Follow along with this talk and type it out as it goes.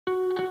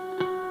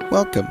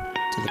Welcome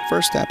to the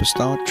First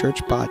Apostolic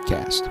Church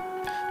Podcast.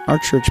 Our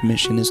church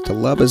mission is to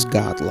love as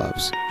God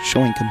loves,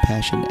 showing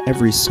compassion to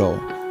every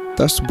soul,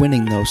 thus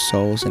winning those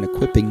souls and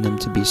equipping them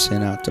to be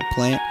sent out to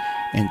plant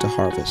and to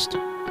harvest.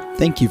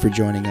 Thank you for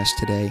joining us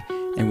today,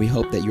 and we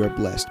hope that you are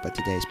blessed by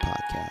today's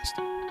podcast.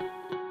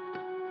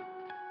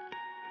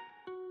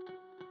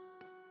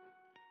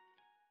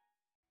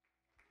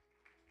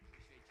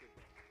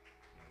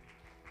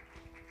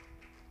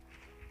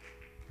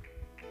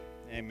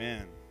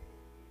 Amen.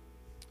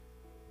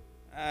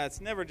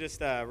 It's never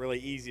just really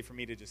easy for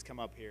me to just come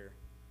up here.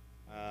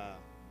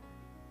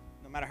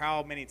 No matter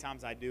how many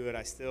times I do it,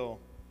 I still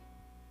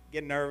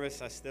get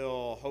nervous. I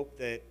still hope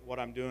that what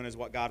I'm doing is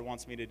what God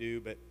wants me to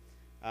do. But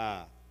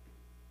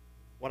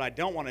what I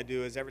don't want to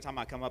do is every time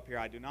I come up here,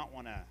 I do not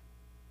want to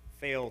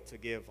fail to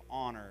give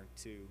honor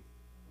to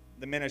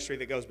the ministry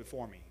that goes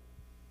before me.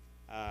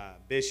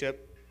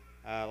 Bishop,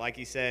 like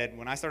he said,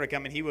 when I started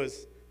coming, he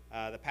was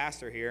the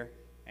pastor here.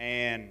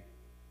 And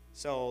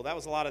so that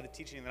was a lot of the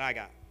teaching that I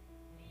got.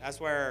 That's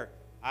where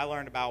I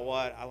learned about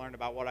what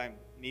I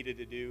needed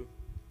to do.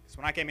 Because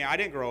when I came here, I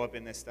didn't grow up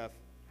in this stuff.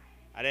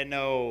 I didn't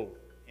know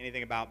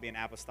anything about being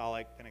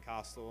apostolic,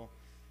 Pentecostal.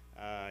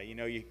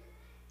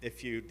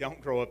 If you don't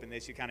grow up in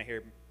this, you kind of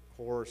hear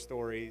horror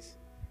stories.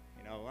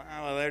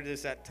 Well, they're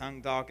just that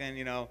tongue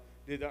talking.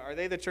 Are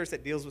they the church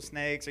that deals with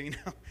snakes? Or you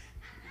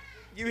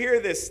hear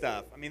this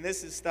stuff. I mean,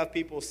 this is stuff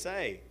people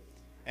say,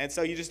 and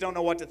so you just don't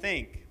know what to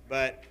think.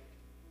 But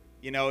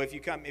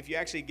if you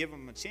actually give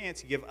them a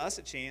chance, you give us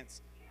a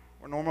chance.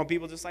 We're normal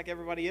people just like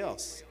everybody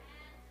else,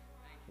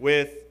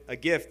 with a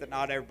gift that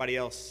not everybody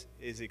else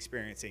is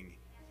experiencing.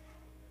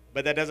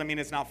 But that doesn't mean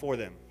it's not for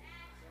them.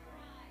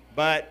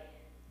 But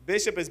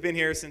Bishop has been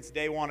here since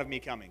day one of me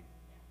coming.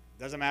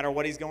 Doesn't matter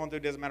what he's going through,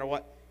 doesn't matter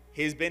what.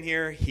 He's been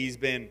here,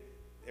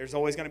 there's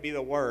always going to be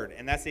the word.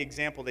 And that's the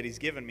example that he's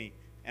given me.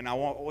 And I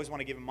always want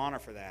to give him honor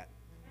for that.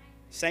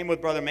 Same with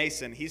Brother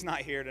Mason. He's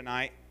not here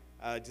tonight,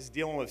 just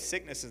dealing with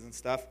sicknesses and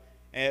stuff.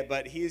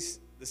 But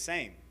he's the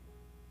same.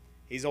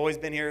 He's always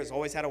been here. He's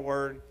always had a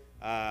word.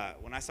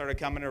 When I started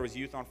coming, there was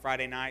youth on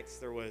Friday nights.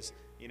 There was,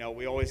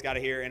 we always got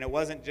to hear. And it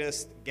wasn't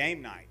just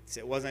game nights.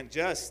 It wasn't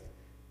just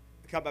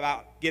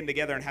about getting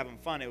together and having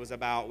fun. It was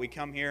about we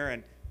come here,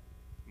 and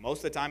most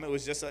of the time it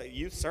was just a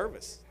youth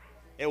service.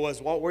 It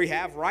was what we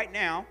have right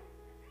now.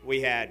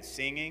 We had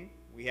singing.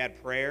 We had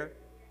prayer.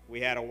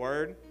 We had a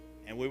word.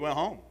 And we went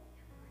home.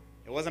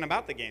 It wasn't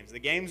about the games. The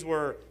games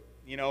were,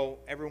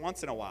 every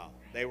once in a while.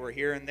 They were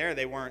here and there.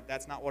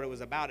 That's not what it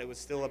was about. It was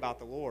still about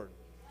the Lord.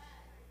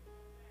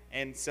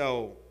 And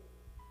so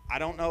I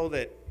don't know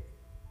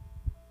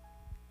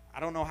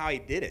how he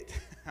did it,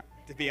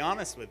 to be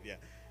honest with you.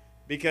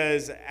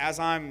 Because as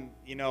I'm,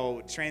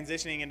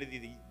 transitioning into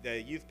the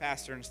youth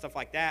pastor and stuff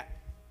like that,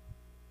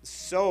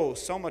 so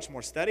much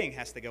more studying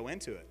has to go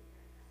into it.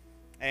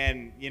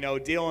 And,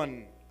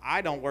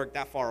 I don't work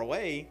that far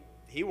away.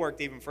 He worked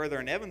even further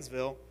in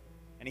Evansville,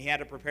 and he had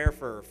to prepare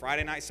for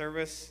Friday night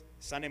service,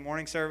 Sunday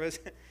morning service.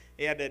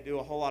 He had to do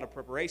a whole lot of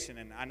preparation,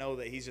 and I know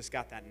that he's just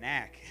got that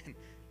knack.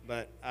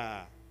 But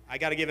I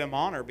got to give him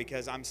honor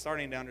because I'm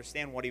starting to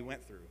understand what he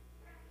went through.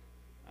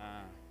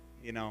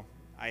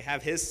 I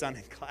have his son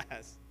in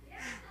class,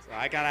 so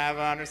I kind of have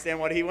to understand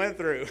what he went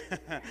through.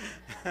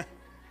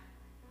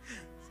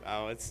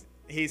 So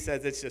he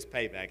says it's just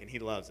payback, and he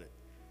loves it.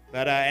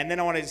 But and then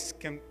I want to just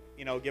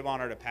give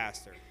honor to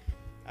Pastor.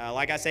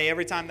 Like I say,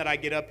 every time that I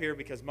get up here,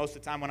 because most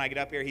of the time when I get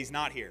up here, he's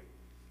not here.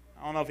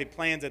 I don't know if he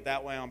plans it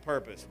that way on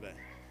purpose,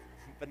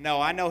 but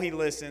no, I know he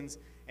listens,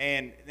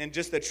 and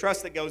just the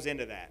trust that goes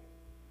into that,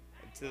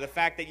 to the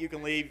fact that you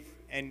can leave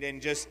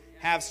and just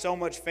have so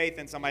much faith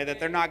in somebody that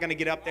they're not going to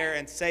get up there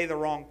and say the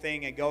wrong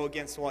thing and go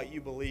against what you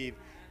believe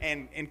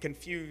and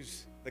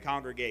confuse the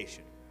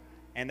congregation.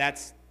 And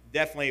that's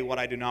definitely what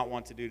I do not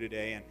want to do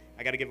today. And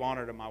I got to give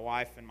honor to my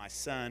wife and my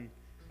son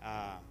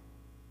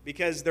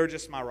because they're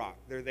just my rock.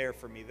 They're there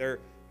for me. They're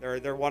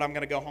what I'm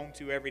going to go home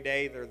to every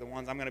day. They're the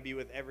ones I'm going to be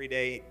with every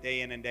day,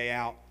 day in and day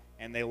out.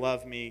 And they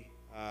love me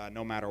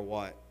no matter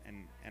what.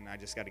 And I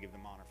just got to give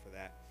them honor for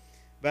that.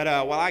 But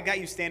while I got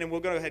you standing, we'll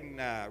go ahead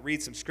and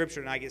read some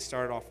scripture, and I get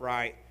started off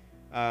right.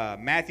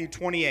 Matthew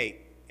 28,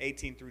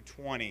 18 through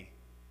 20.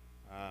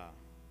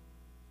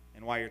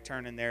 And while you're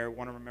turning there, I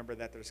want to remember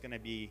that there's going to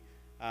be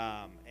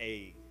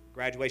a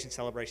graduation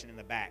celebration in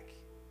the back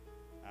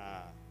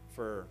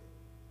for,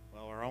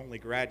 our only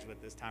graduate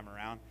this time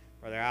around,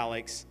 Brother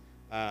Alex.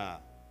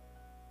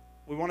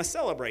 We want to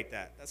celebrate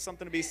that. That's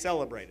something to be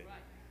celebrated.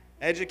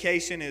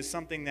 Education is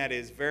something that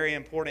is very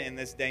important in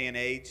this day and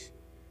age,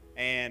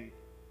 and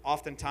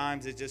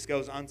oftentimes it just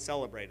goes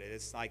uncelebrated.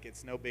 It's like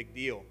it's no big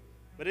deal,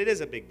 but it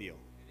is a big deal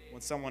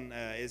when someone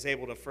is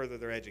able to further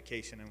their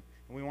education, and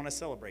we want to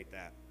celebrate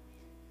that.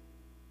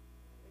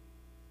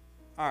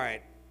 All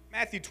right,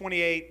 Matthew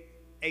 28,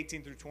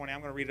 18 through 20.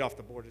 I'm going to read it off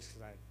the board just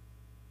because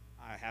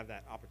I have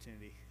that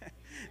opportunity.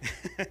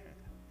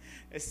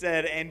 It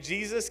said, "And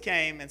Jesus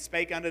came and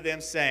spake unto them,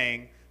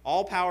 saying,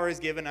 All power is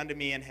given unto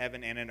me in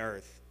heaven and in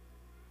earth.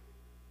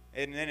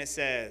 And then it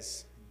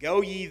says,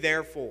 Go ye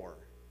therefore,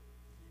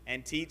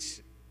 and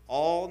teach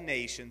all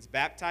nations,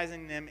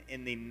 baptizing them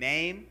in the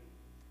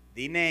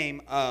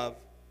name of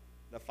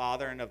the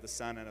Father and of the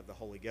Son and of the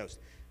Holy Ghost.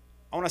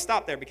 I want to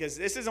stop there because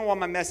this isn't what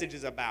my message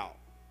is about.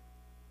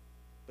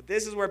 But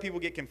this is where people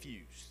get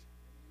confused.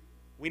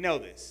 We know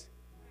this.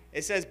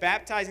 It says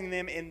baptizing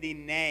them in the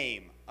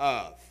name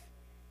of.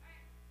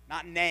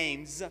 Not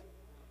names.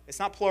 It's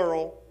not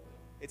plural.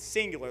 It's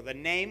singular. The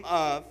name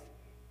of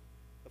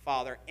the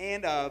Father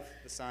and of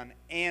the Son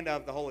and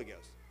of the Holy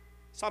Ghost.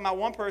 It's talking about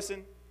one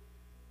person,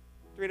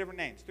 3 different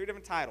names, 3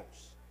 different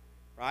titles,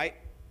 right?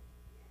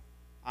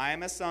 I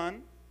am a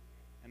son,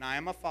 and I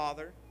am a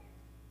father.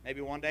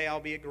 Maybe one day I'll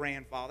be a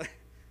grandfather.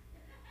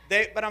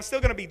 But I'm still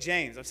going to be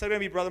James. I'm still going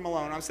to be Brother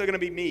Malone. I'm still going to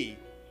be me.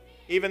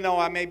 Even though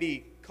I may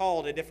be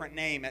called a different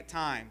name at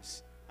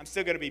times, I'm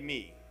still going to be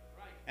me.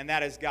 And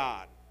that is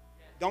God.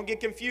 Don't get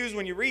confused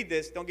when you read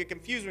this. Don't get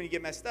confused when you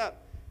get messed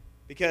up.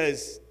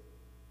 Because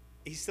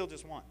he's still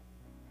just one.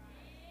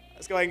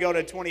 Let's go ahead and go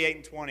to 28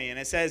 and 20. And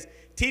it says,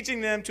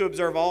 teaching them to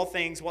observe all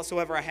things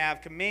whatsoever I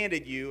have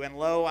commanded you. And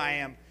lo, I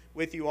am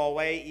with you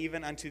always,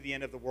 even unto the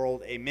end of the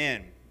world.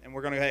 Amen. And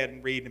we're going to go ahead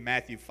and read in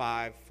Matthew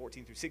 5,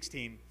 14 through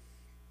 16.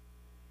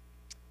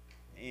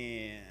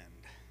 And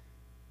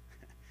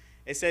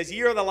it says,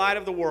 ye are the light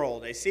of the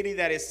world. A city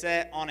that is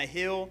set on a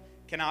hill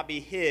cannot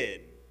be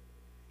hid.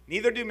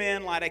 Neither do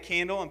men light a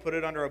candle and put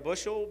it under a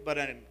bushel, but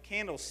in a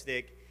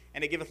candlestick,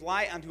 and it giveth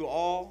light unto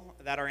all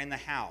that are in the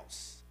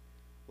house.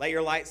 Let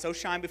your light so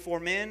shine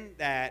before men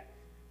that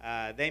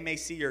they may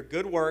see your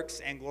good works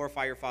and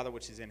glorify your Father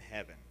which is in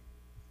heaven.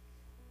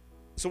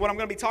 So what I'm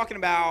going to be talking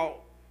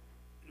about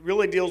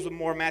really deals with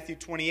more Matthew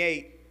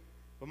 28,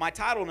 but my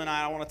title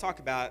tonight I want to talk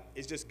about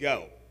is just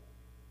go.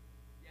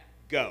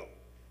 Go.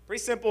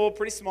 Pretty simple,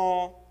 pretty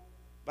small,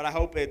 but I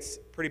hope it's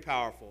pretty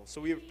powerful.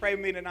 So will you pray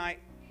with me tonight?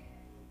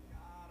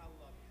 God, I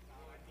love you.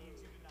 God, I need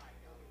you tonight,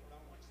 God. Lord, I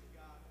want you,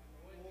 God,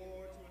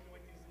 Lord, to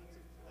anoint these lips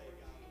of clay,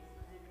 God.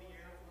 Remove any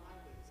air from my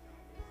lips,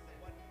 God.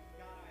 What,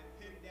 God, I have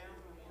pinned down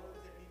the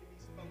words that need to be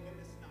spoken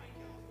this night,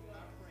 God.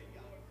 Lord, I pray,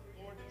 God.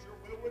 Lord, that your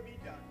will would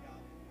be done, God.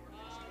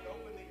 Lord, that you would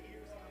open the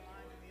ears and the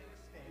minds and the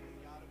understanding,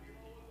 God, of your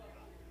people,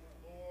 God.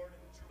 Lord,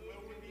 that your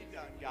will would be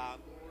done, God.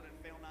 Lord, and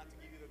fail not to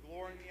give you the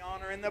glory and the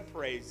honor and the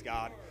praise,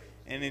 God.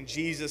 And in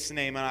Jesus'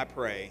 name I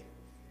pray.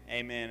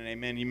 Amen and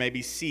amen. You may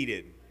be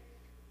seated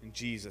in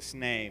Jesus'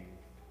 name.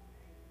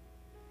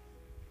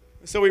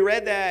 So we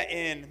read that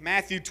in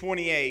Matthew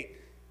 28.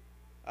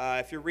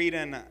 If you're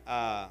reading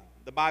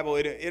the Bible,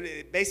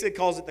 it basically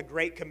calls it the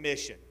Great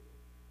Commission.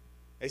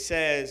 It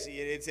says,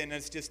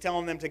 it's just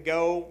telling them to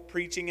go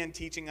preaching and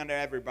teaching unto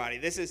everybody.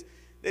 This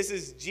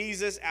is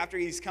Jesus after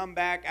he's come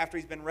back, after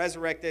he's been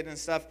resurrected and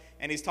stuff,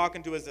 and he's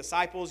talking to his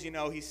disciples. You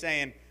know, he's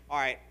saying, all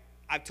right,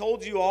 I've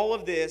told you all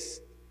of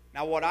this.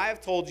 Now what I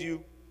have told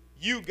you,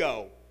 you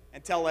go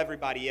and tell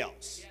everybody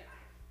else.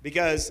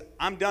 Because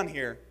I'm done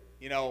here,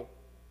 you know,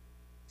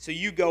 so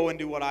you go and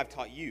do what I've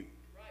taught you.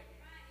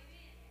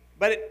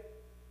 But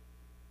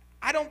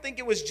I don't think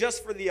it was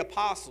just for the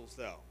apostles,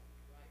 though.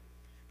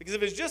 Because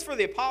if it's just for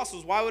the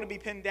apostles, why would it be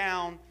pinned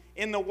down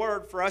in the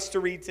Word for us to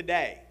read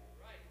today?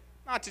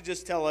 Not to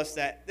just tell us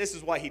that this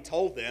is what he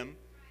told them,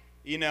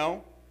 you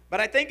know. But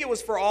I think it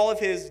was for all of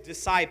his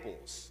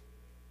disciples.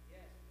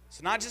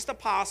 So not just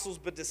apostles,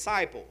 but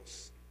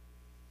disciples.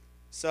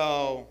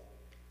 So,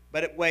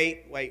 but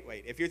wait.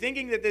 If you're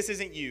thinking that this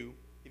isn't you,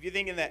 if you're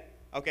thinking that,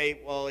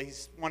 okay, well,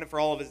 he's wanted for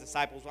all of his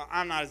disciples, well,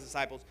 I'm not his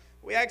disciples.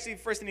 We actually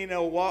first need to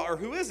know what or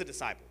who is a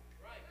disciple.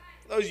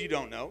 For those of you who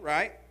don't know,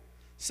 right?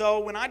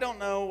 So when I don't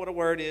know what a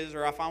word is,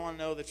 or if I want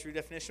to know the true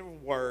definition of a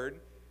word,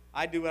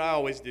 I do what I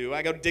always do.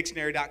 I go to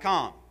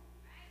dictionary.com.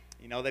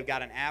 You know, they've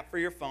got an app for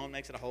your phone,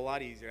 makes it a whole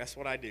lot easier. That's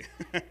what I do.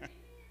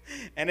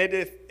 And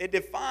it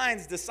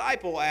defines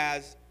disciple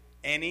as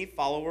any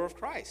follower of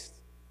Christ.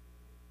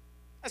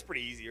 That's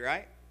pretty easy,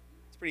 right?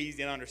 It's pretty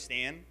easy to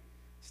understand.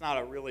 It's not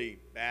a really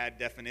bad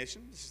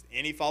definition. It's just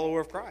any follower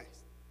of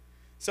Christ.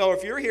 So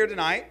if you're here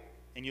tonight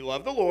and you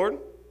love the Lord,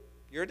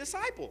 you're a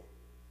disciple.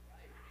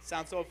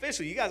 Sounds so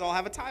official. You guys all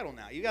have a title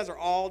now. You guys are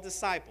all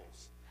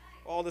disciples.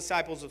 All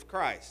disciples of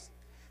Christ.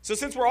 So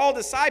since we're all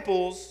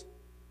disciples,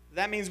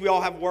 that means we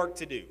all have work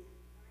to do.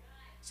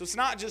 So it's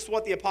not just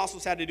what the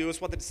apostles had to do, it's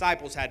what the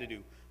disciples had to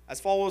do. As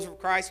followers of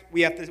Christ,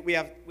 we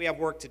have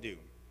work to do.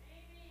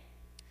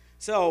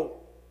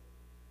 So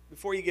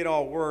before you get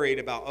all worried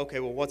about,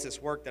 okay, well, what's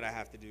this work that I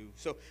have to do?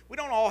 So we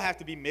don't all have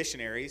to be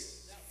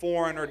missionaries,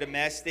 foreign or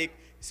domestic.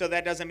 So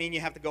that doesn't mean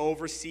you have to go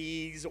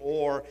overseas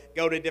or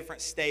go to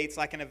different states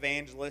like an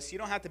evangelist. You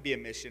don't have to be a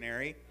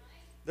missionary.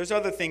 There's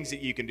other things that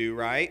you can do,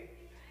 right?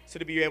 So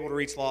to be able to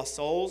reach lost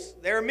souls.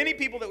 There are many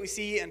people that we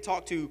see and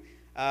talk to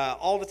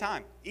all the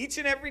time, each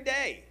and every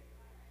day,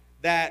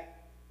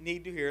 that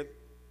need to hear,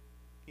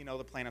 you know,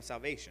 the plan of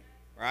salvation,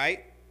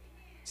 right?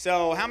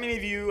 So how many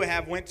of you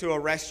have went to a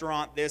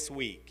restaurant this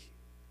week?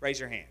 Raise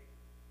your hand.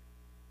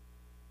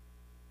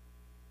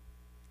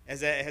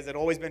 Has it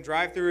always been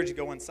drive-through, or did you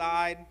go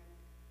inside?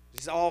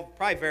 Just all,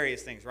 probably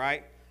various things,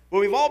 right?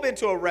 Well, we've all been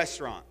to a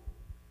restaurant.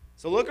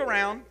 So look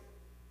around.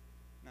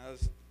 Now,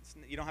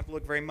 you don't have to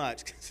look very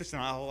much because there's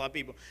not a whole lot of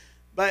people.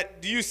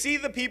 But do you see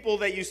the people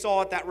that you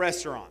saw at that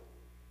restaurant?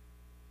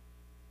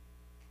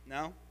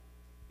 No?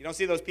 You don't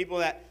see those people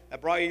that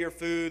brought you your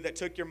food, that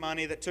took your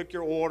money, that took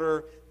your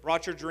order,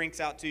 brought your drinks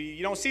out to you.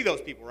 You don't see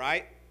those people,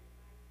 right?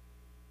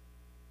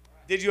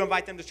 Did you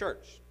invite them to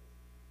church?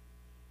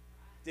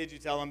 Did you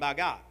tell them about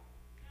God?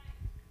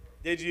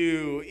 Did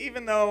you,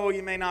 even though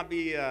you may not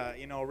be a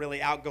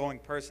really outgoing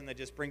person that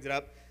just brings it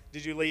up,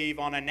 did you leave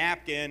on a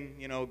napkin,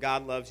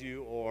 God loves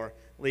you, or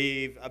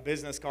leave a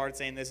business card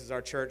saying this is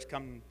our church,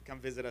 come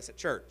visit us at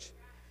church?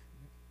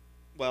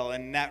 Well,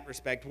 in that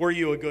respect, were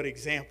you a good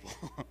example?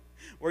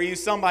 Were you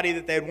somebody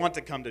that they'd want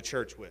to come to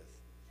church with?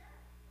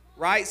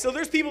 Right? So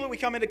there's people that we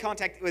come into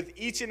contact with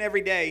each and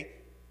every day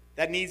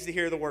that needs to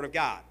hear the Word of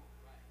God,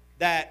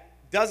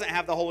 that doesn't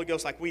have the Holy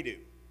Ghost like we do,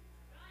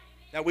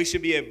 that we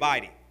should be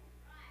inviting,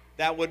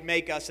 that would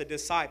make us a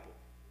disciple,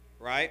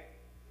 right?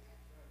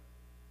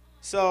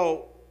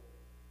 So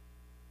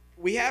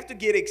we have to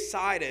get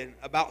excited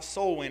about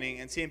soul winning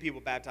and seeing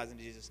people baptized in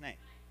Jesus' name.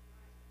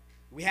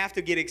 We have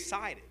to get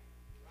excited.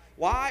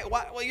 Why?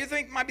 Well, you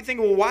might be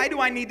thinking, well, why do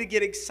I need to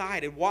get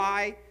excited?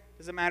 Why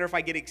does it matter if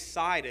I get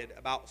excited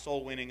about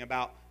soul winning,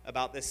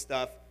 about this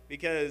stuff?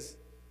 Because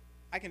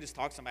I can just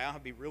talk to somebody. I don't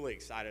have to be really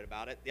excited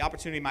about it. The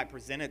opportunity might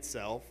present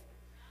itself.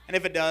 And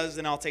if it does,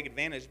 then I'll take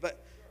advantage.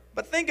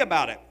 But think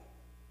about it.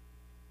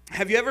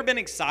 Have you ever been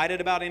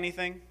excited about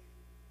anything?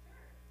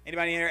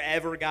 Anybody here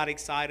ever got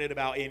excited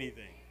about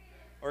anything?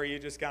 Or are you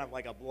just kind of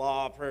like a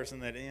blah person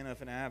that,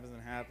 if it happens,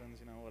 it happens,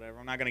 whatever.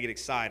 I'm not going to get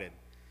excited.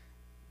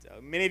 So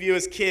many of you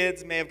as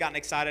kids may have gotten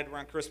excited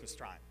around Christmas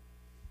time.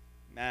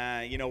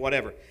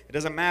 Whatever. It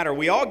doesn't matter.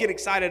 We all get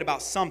excited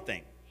about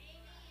something,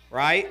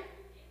 right?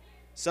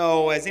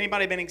 So has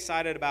anybody been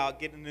excited about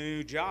getting a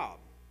new job?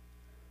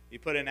 You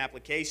put in an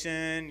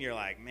application, you're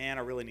like, man,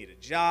 I really need a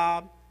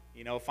job.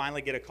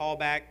 Finally get a call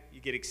back,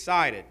 you get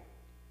excited.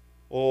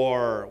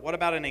 Or what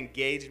about an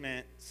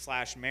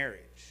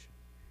engagement/marriage?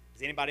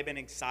 Has anybody been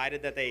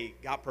excited that they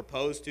got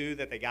proposed to,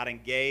 that they got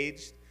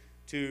engaged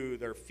to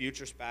their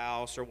future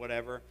spouse or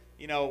whatever?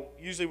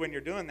 Usually when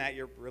you're doing that,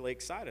 you're really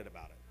excited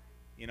about it.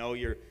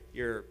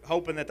 You're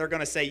hoping that they're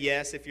going to say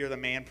yes if you're the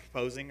man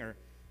proposing, or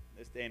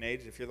this day and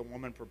age, if you're the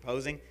woman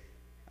proposing.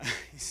 You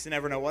just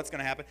never know what's going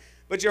to happen.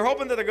 But you're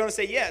hoping that they're going to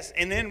say yes.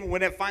 And then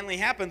when it finally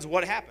happens,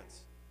 what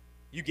happens?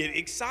 You get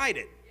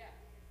excited.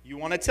 You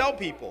want to tell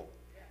people.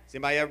 Has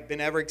anybody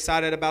been ever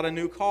excited about a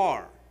new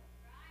car?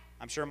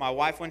 I'm sure my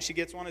wife, when she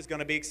gets one, is going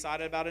to be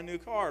excited about a new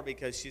car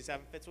because she's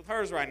having fits with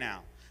hers right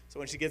now. So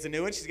when she gets a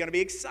new one, she's going to be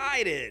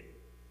excited.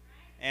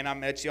 And I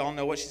bet you all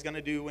know what she's going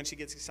to do when she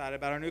gets excited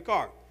about her new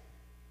car.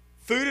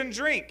 Food and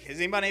drink. Has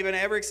anybody been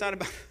ever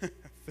excited about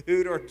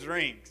food or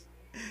drinks?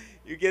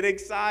 You get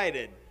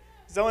excited.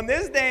 So in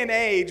this day and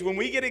age, when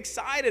we get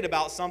excited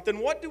about something,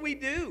 what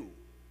do?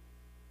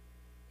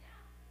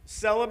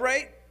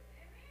 Celebrate,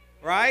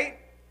 right?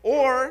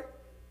 Or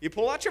you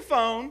pull out your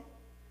phone,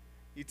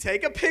 you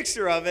take a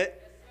picture of it,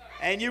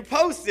 and you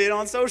post it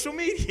on social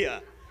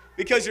media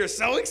because you're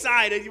so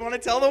excited you want to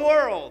tell the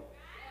world,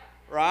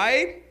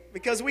 right?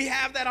 Because we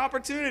have that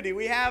opportunity.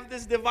 We have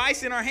this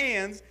device in our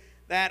hands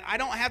that I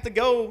don't have to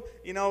go,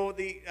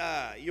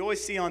 you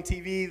always see on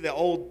TV the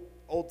old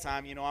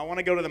time, I want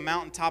to go to the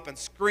mountaintop and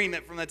scream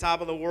it from the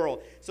top of the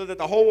world so that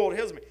the whole world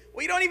hears me.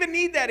 Well, you don't even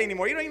need that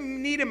anymore. You don't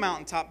even need a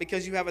mountaintop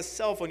because you have a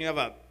cell phone. You have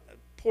a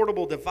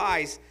portable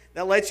device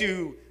that lets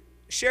you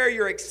share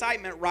your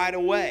excitement right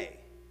away.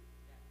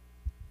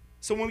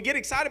 So when we get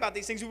excited about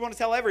these things, we want to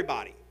tell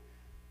everybody.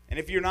 And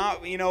if you're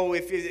not,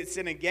 if it's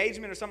an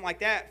engagement or something like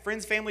that,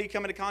 friends, family you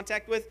come into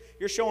contact with,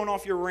 you're showing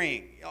off your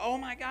ring. Oh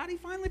my God, he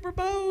finally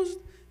proposed.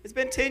 It's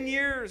been 10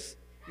 years.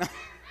 No.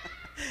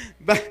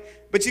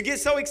 But you get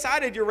so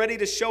excited, you're ready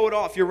to show it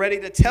off. You're ready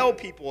to tell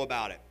people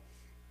about it.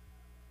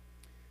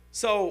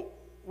 So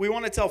we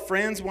want to tell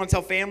friends, we want to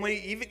tell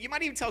family, you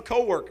might even tell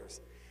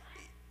coworkers.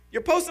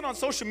 You're posting on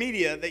social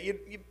media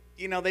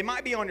that they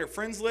might be on your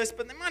friends list,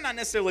 but they might not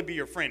necessarily be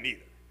your friend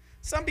either.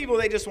 Some people,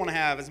 they just want to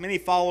have as many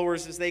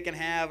followers as they can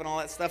have and all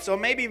that stuff. So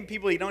maybe even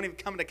people you don't even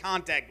come into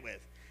contact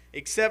with,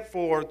 except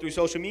for through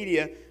social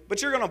media,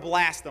 but you're going to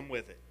blast them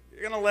with it.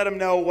 You're going to let them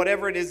know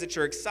whatever it is that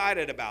you're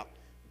excited about,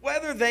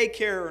 whether they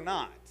care or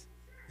not.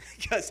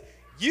 Because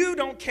you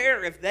don't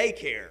care if they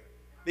care,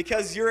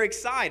 because you're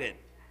excited.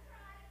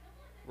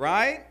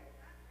 Right?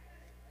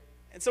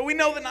 And so we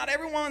know that not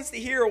everyone wants to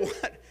hear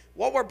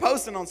what we're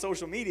posting on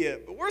social media,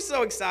 but we're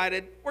so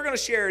excited, we're going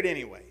to share it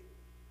anyway.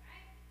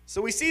 So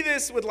we see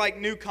this with like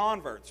new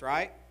converts,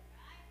 right?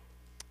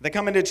 They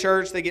come into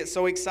church, they get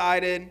so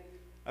excited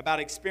about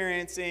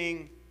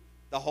experiencing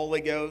the Holy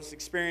Ghost,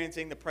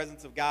 experiencing the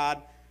presence of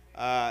God,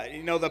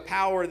 the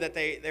power that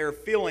they're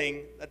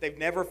feeling that they've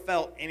never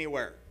felt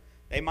anywhere.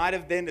 They might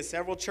have been to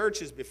several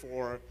churches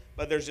before,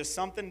 but there's just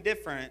something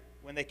different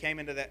when they came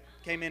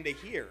into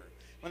here.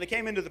 When they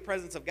came into the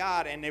presence of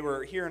God and they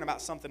were hearing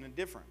about something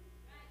different.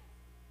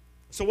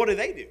 So what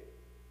do?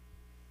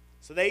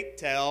 So they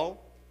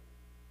tell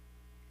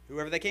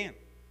whoever they can.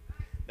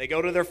 They go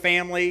to their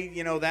family,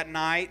 that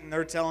night, and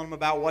they're telling them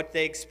about what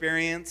they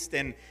experienced,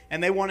 and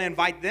they want to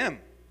invite them.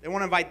 They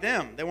want to invite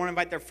them. They want to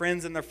invite their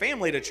friends and their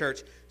family to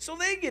church so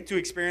they get to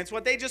experience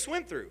what they just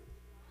went through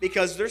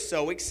because they're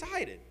so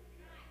excited.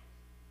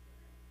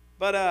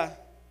 But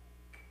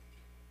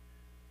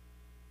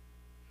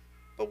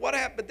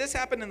this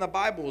happened in the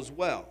Bible as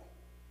well.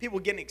 People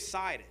getting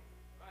excited.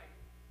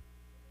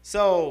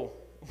 So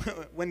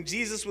when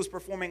Jesus was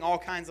performing all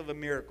kinds of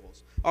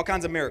miracles.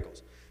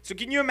 So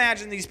can you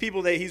imagine these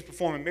people that he's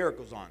performing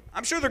miracles on?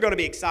 I'm sure they're going to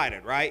be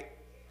excited, right?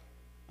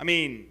 I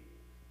mean,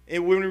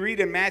 when we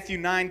read in Matthew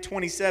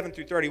 9:27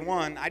 through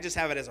 31, I just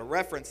have it as a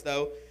reference,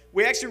 though.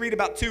 We actually read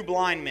about two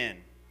blind men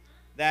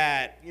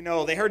that,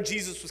 they heard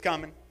Jesus was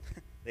coming.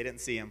 They didn't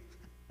see him.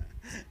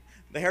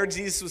 They heard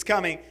Jesus was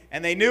coming,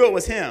 and they knew it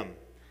was him.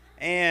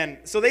 And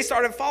so they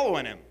started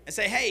following him and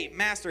say, hey,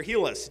 Master,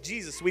 heal us.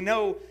 Jesus, we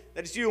know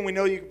that it's you, and we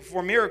know you can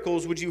perform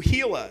miracles. Would you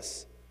heal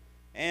us?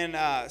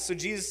 And so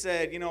Jesus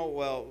said,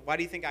 well, why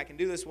do you think I can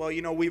do this? Well,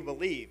 we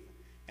believe.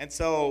 And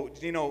so,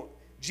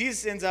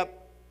 Jesus ends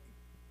up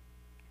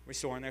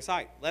restoring their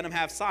sight. Let them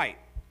have sight.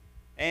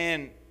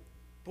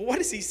 But what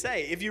does he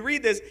say? If you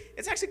read this,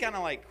 it's actually kind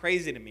of like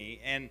crazy to me.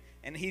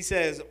 And he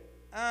says,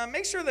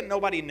 make sure that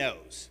nobody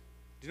knows.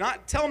 Do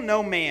not tell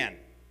no man.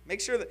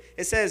 Make sure that,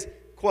 it says,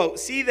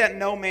 quote, see that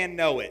no man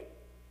know it.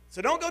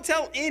 So don't go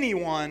tell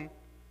anyone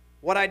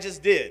what I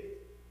just did.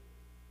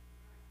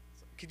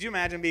 Could you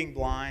imagine being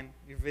blind?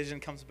 Your vision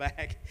comes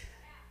back.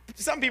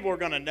 Some people are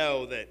going to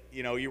know that,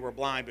 you were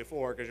blind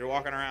before because you're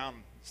walking around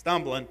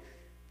stumbling.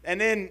 And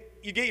then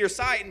you get your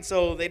sight, and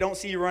so they don't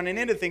see you running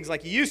into things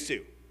like you used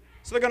to.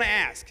 So they're going to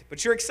ask,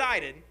 but you're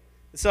excited,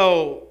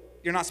 so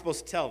you're not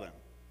supposed to tell them.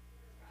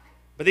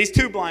 But these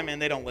two blind men,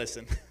 they don't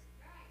listen.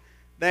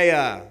 They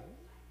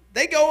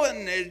go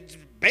and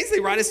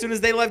basically right as soon as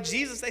they left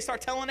Jesus, they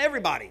start telling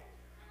everybody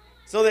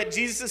so that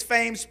Jesus'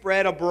 fame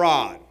spread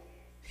abroad.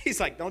 He's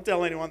like, don't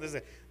tell anyone. They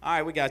say, all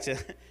right, we got you.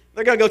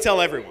 They're going to go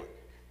tell everyone.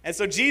 And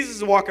so Jesus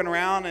is walking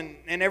around,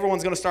 and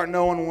everyone's going to start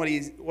knowing what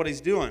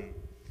he's doing.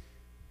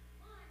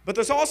 But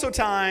there's also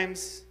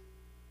times,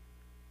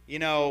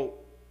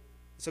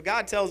 so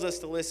God tells us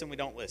to listen, we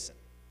don't listen.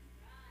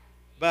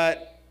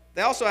 But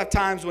they also have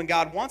times when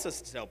God wants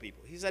us to tell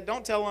people. He said,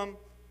 don't tell them,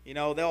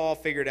 they'll all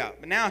figure it out.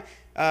 But now,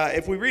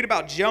 if we read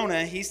about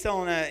Jonah, he's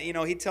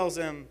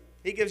telling,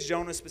 he gives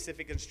Jonah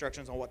specific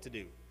instructions on what to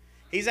do.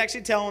 He's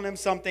actually telling him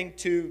something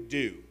to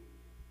do.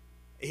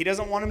 He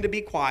doesn't want him to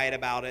be quiet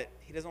about it.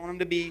 He doesn't want him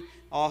to be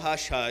all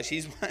hush-hush.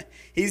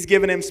 He's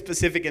giving him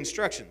specific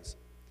instructions.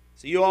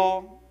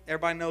 So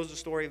everybody knows the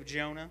story of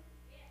Jonah,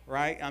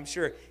 right? I'm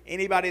sure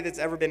anybody that's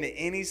ever been to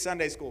any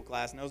Sunday school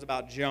class knows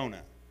about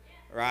Jonah,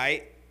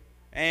 right?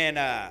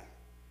 And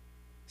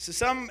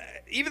so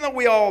even though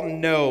we all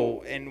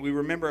know and we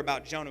remember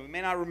about Jonah, we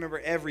may not remember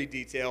every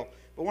detail,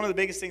 but one of the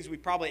biggest things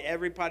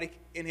everybody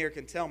in here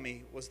can tell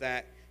me was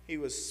that he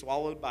was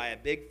swallowed by a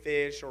big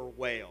fish or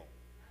whale,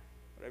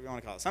 whatever you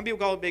want to call it. Some people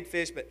call it big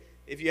fish, but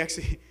if you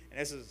actually,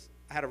 I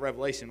had a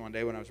revelation one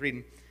day when I was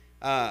reading.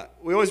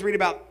 We always read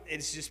about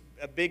it's just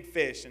a big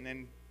fish, and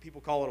then people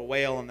call it a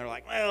whale, and they're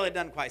like, well, it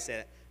doesn't quite say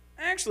that.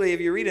 Actually,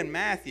 if you read in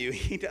Matthew,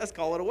 he does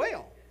call it a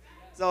whale.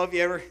 So if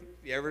you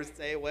ever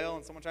say a whale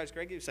and someone tries to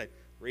correct you, say,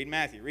 read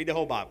Matthew, read the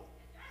whole Bible.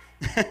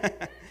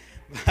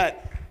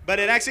 But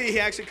he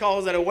actually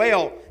calls it a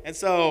whale, and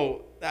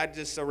so that's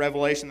just a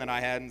revelation that I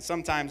had, and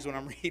sometimes when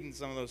I'm reading,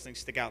 some of those things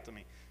stick out to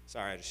me.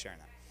 Sorry, I was just sharing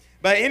that.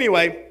 But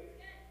anyway,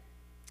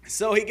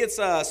 so he gets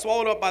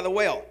swallowed up by the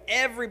whale.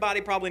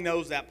 Everybody probably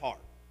knows that part.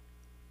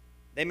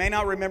 They may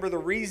not remember the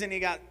reason he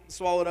got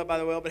swallowed up by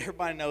the whale, but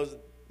everybody knows,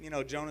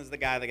 Jonah's the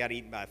guy that got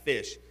eaten by a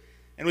fish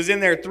and was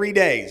in there 3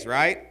 days,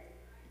 right?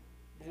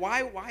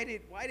 Why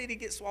did he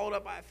get swallowed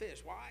up by a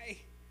fish?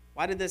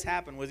 Why did this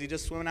happen? Was he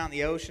just swimming out in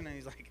the ocean and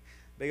he's like,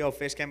 big old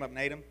fish came up and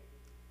ate him?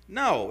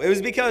 No, it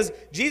was because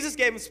Jesus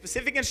gave him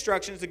specific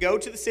instructions to go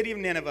to the city of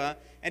Nineveh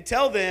and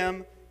tell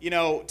them,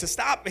 to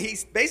stop. He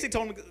basically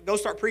told them to go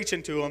start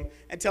preaching to them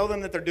and tell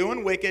them that they're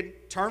doing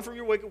wicked, turn from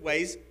your wicked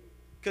ways,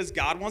 because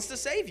God wants to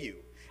save you.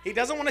 He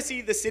doesn't want to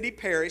see the city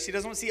perish. He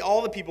doesn't want to see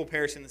all the people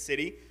perish in the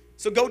city.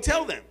 So go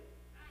tell them.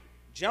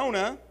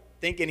 Jonah,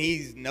 thinking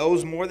he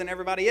knows more than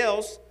everybody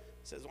else,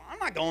 says, well, I'm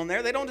not going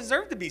there. They don't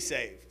deserve to be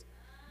saved.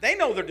 They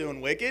know they're doing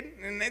wicked,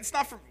 and it's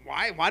not for,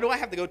 why do I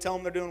have to go tell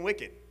them they're doing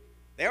wicked?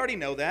 They already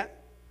know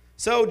that.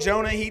 So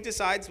Jonah, he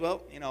decides,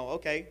 well,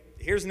 okay,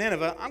 here's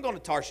Nineveh. I'm going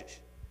to Tarshish.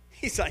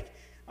 He's like,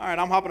 all right,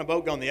 I'm hopping a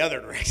boat going the other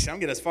direction. I'm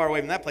getting as far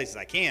away from that place as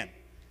I can.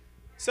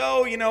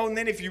 So, and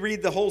then if you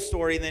read the whole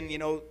story, then,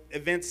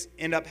 events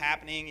end up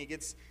happening. He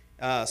gets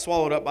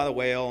swallowed up by the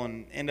whale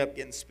and end up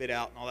getting spit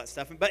out and all that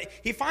stuff. But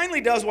he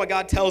finally does what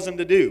God tells him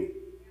to do.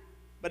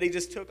 But he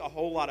just took a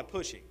whole lot of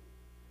pushing.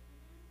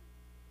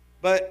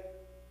 But,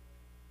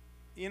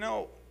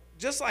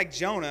 just like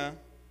Jonah,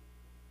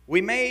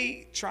 we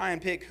may try and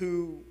pick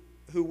who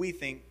we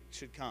think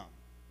should come.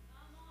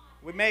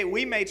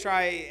 We may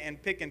try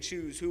and pick and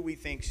choose who we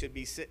think should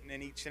be sitting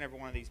in each and every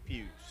one of these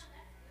pews.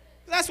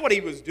 That's what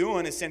he was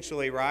doing,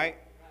 essentially, right?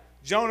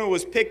 Jonah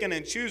was picking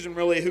and choosing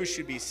really who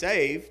should be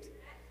saved,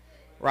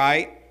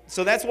 right?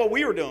 So that's what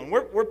we were doing.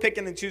 We're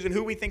picking and choosing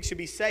who we think should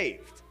be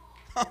saved.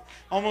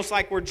 Almost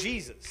like we're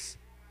Jesus.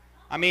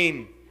 I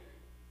mean,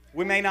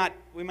 we may not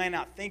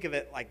think of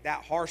it like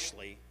that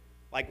harshly,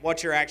 like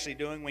what you're actually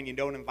doing when you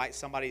don't invite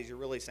somebody is you're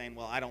really saying,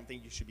 well, I don't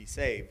think you should be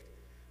saved.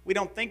 We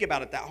don't think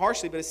about it that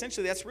harshly, but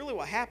essentially that's really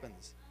what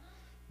happens.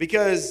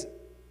 Because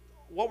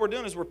what we're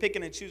doing is we're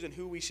picking and choosing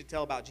who we should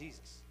tell about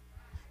Jesus.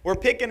 We're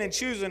picking and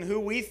choosing who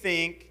we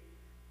think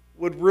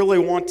would really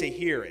want to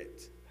hear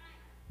it.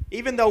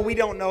 Even though we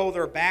don't know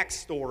their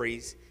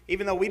backstories,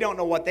 even though we don't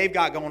know what they've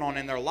got going on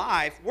in their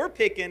life, we're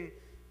picking,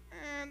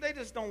 they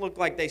just don't look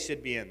like they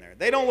should be in there.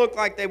 They don't look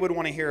like they would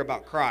want to hear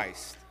about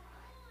Christ.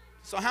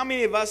 So how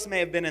many of us may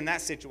have been in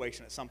that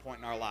situation at some point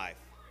in our life?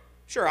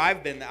 Sure,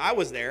 I've been there. I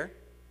was there.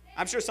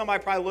 I'm sure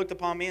somebody probably looked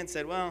upon me and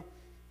said, well,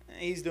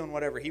 he's doing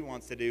whatever he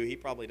wants to do. He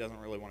probably doesn't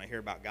really want to hear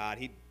about God.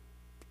 He's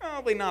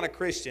probably not a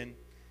Christian.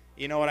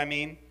 You know what I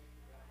mean?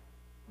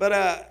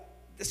 But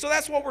so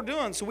that's what we're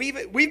doing. So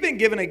we've been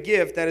given a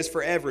gift that is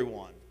for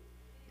everyone,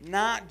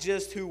 not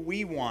just who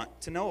we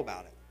want to know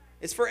about it.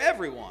 It's for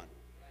everyone.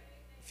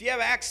 If you have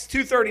Acts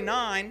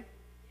 2:39,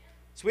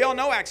 so we all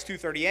know Acts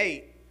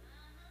 2:38,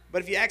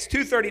 but if you Acts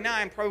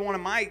 2:39, probably one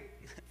of my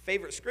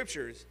favorite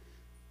scriptures,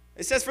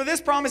 it says, for this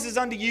promise is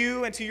unto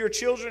you and to your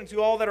children and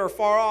to all that are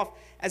far off,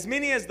 as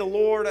many as the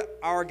Lord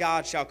our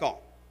God shall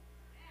call.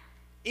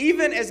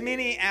 Even as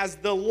many as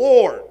the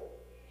Lord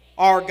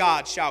our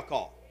God shall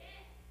call.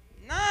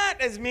 Not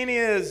as many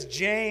as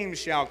James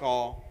shall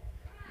call.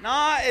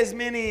 Not as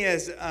many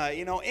as,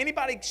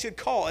 anybody should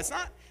call. It's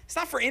not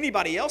for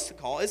anybody else to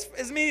call. It's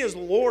as many as the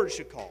Lord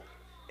should call.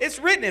 It's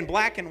written in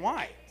black and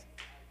white.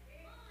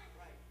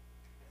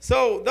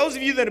 So those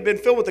of you that have been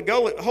filled with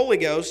the Holy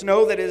Ghost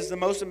know that it is the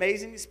most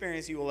amazing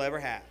experience you will ever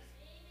have.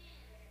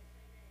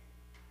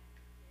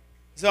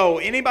 So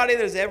anybody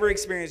that has ever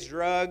experienced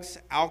drugs,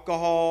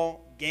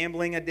 alcohol,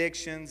 gambling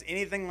addictions,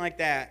 anything like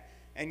that,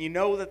 and you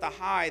know that the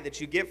high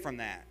that you get from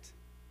that,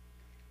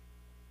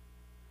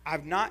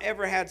 I've not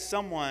ever had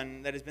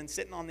someone that has been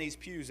sitting on these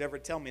pews ever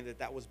tell me that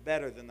that was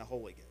better than the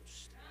Holy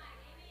Ghost.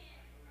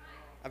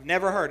 I've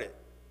never heard it.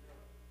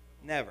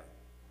 Never.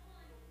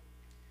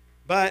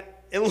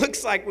 But it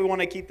looks like we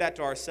want to keep that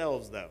to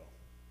ourselves, though.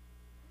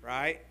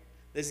 Right?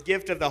 This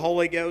gift of the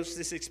Holy Ghost,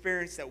 this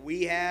experience that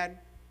we had,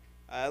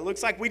 it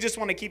looks like we just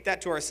want to keep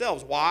that to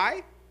ourselves.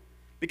 Why?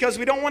 Because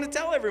we don't want to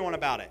tell everyone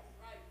about it.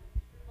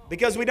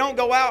 Because we don't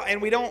go out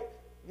and we don't,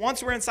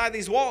 once we're inside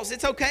these walls,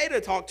 it's okay to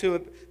talk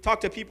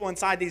to people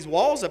inside these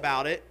walls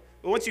about it.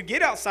 But once you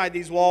get outside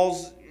these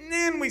walls,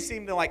 then we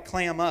seem to like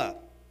clam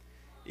up.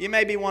 You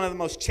may be one of the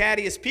most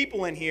chattiest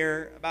people in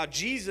here about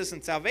Jesus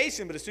and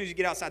salvation, but as soon as you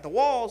get outside the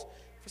walls,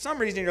 for some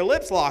reason your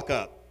lips lock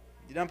up.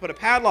 You don't put a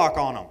padlock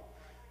on them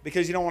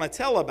because you don't want to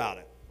tell about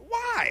it.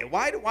 Why?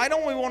 Why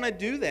don't we want to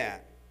do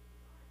that?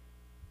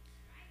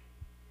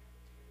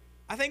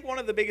 I think one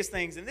of the biggest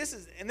things, and this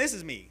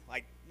is me,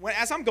 like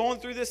as I'm going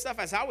through this stuff,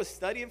 as I was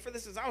studying for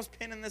this, as I was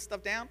pinning this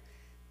stuff down,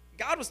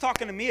 God was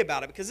talking to me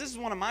about it because this is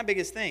one of my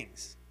biggest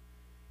things.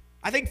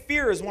 I think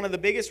fear is one of the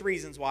biggest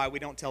reasons why we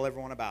don't tell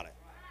everyone about it.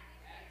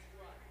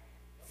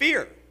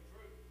 Fear.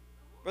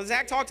 Brother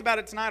Zach talked about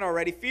it tonight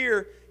already.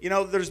 Fear,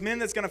 there's men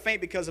that's going to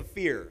faint because of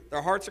fear.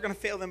 Their hearts are going to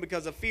fail them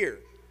because of fear.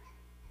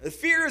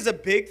 Fear is a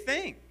big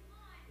thing.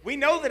 We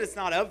know that it's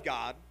not of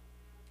God,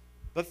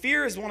 but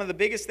fear is one of the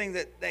biggest things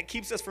that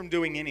keeps us from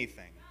doing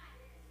anything.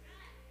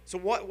 So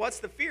what's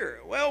the fear?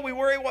 Well, we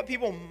worry what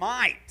people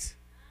might,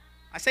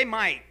 I say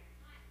might,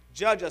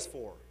 judge us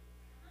for,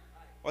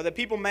 or that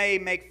people may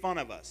make fun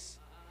of us.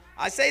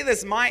 I say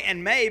this might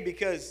and may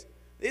because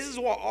this is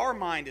what our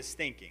mind is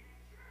thinking.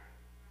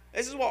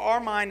 This is what our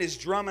mind is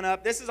drumming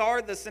up. This is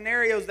the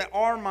scenarios that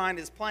our mind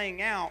is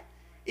playing out,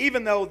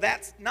 even though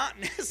that's not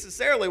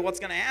necessarily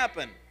what's going to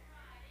happen.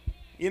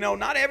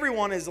 Not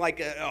everyone is like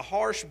a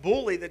harsh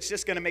bully that's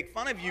just going to make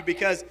fun of you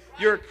because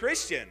you're a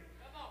Christian.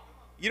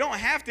 You don't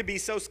have to be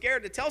so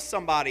scared to tell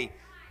somebody.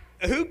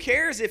 Who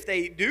cares if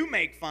they do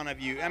make fun of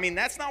you? I mean,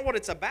 that's not what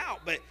it's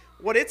about, but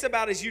what it's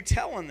about is you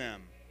telling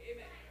them.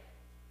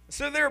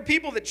 So there are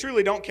people that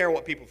truly don't care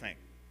what people think,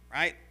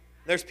 right?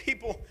 There's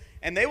people,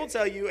 and they will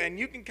tell you, and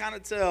you can kind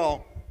of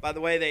tell by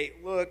the way they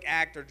look,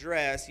 act, or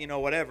dress,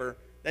 whatever,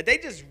 that they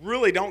just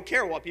really don't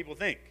care what people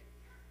think.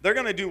 They're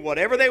going to do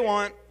whatever they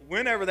want,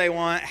 whenever they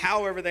want,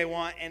 however they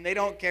want, and they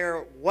don't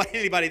care what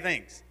anybody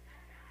thinks.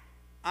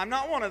 I'm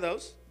not one of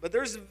those, but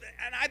and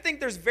I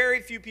think there's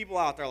very few people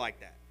out there like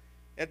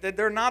that.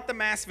 They're not the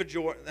vast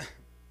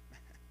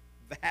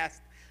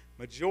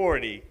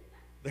majority.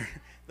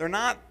 They're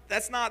not.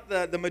 That's not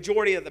the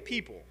majority of the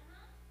people.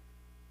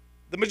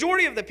 The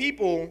majority of the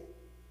people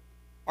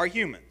are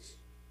humans.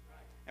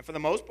 And for the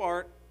most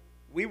part,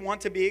 we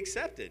want to be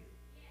accepted.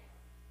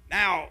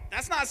 Now,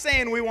 that's not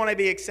saying we want to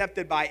be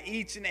accepted by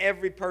each and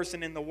every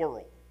person in the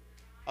world,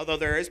 although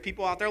there is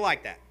people out there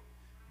like that.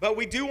 But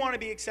we do want to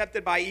be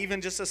accepted by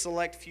even just a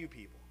select few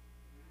people.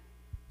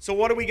 So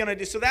what are we going to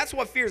do? So that's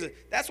what fear is.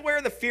 That's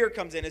where the fear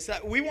comes in. It's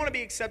that we want to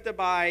be accepted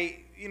by,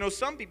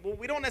 some people.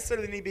 We don't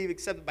necessarily need to be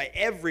accepted by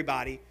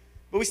everybody,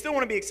 but we still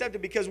want to be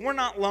accepted because we're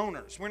not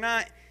loners. We're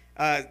not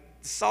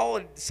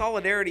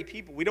solidarity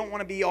people. We don't want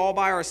to be all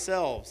by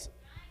ourselves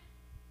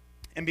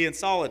and be in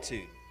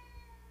solitude.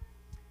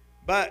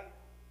 But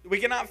we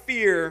cannot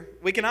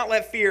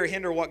let fear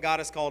hinder what God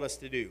has called us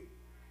to do.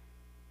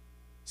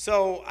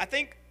 So I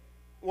think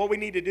what we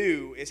need to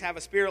do is have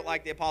a spirit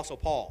like the Apostle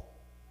Paul.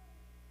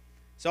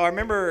 So I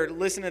remember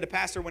listening to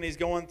Pastor when he's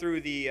going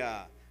through the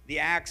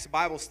Acts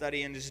Bible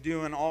study and just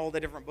doing all the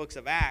different books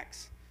of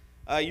Acts.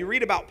 You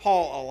read about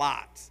Paul a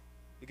lot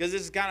because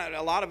this is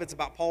a lot of it's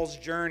about Paul's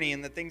journey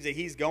and the things that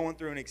he's going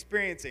through and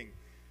experiencing.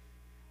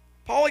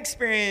 Paul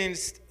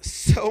experienced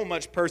so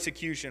much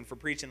persecution for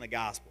preaching the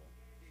gospel.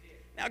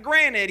 Now,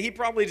 granted, he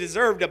probably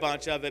deserved a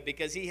bunch of it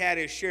because he had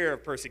his share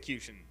of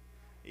persecution.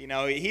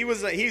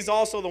 He's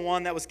also the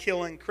one that was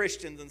killing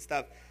Christians and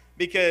stuff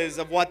because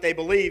of what they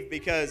believed,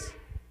 because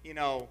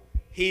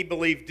he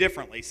believed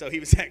differently, so he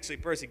was actually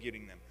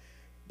persecuting them.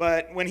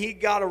 But when he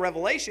got a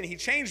revelation, he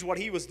changed what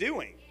he was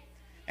doing.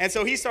 And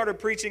so he started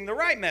preaching the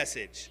right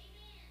message.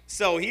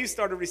 So he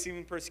started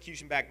receiving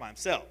persecution back by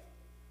himself.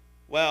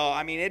 Well,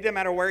 it didn't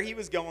matter where he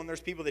was going.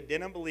 There's people that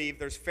didn't believe.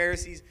 There's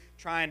Pharisees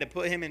trying to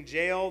put him in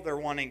jail. They're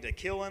wanting to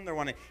kill him.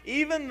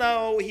 Even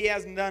though he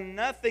has done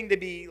nothing to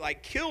be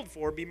killed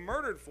for, be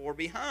murdered for,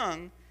 be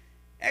hung,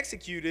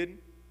 executed,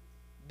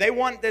 they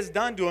want this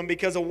done to him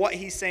because of what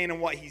he's saying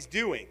and what he's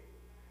doing.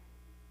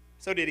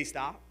 So did he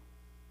stop?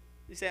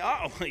 Did he say,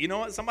 you know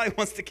what? Somebody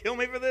wants to kill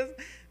me for this?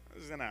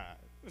 I'm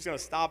just gonna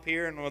stop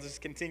here and we'll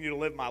just continue to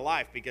live my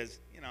life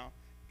because,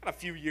 I've got a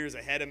few years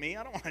ahead of me.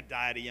 I don't want to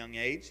die at a young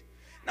age.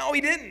 No,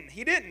 he didn't.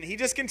 He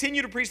just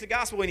continued to preach the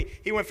gospel. And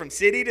he went from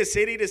city to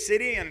city to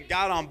city and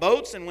got on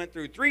boats and went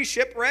through 3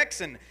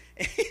 shipwrecks and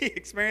he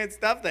experienced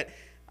stuff that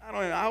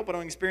I hope I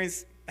don't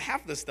experience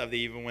half the stuff that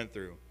he even went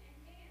through.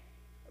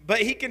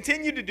 But he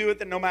continued to do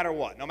it no matter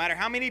what. No matter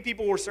how many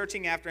people were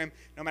searching after him,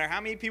 no matter how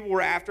many people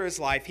were after his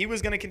life, he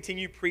was going to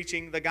continue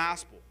preaching the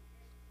gospel.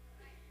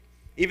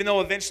 Even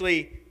though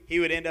eventually he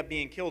would end up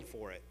being killed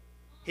for it.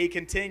 He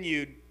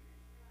continued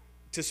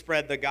to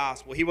spread the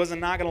gospel. He was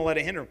not going to let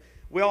it hinder him.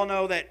 We all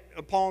know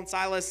that Paul and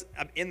Silas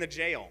in the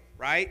jail,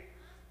 right?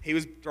 He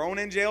was thrown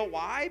in jail.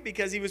 Why?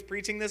 Because he was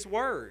preaching this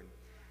word.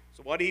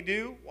 So what did he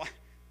do?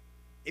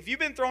 If you've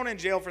been thrown in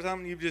jail for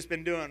something you've just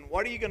been doing,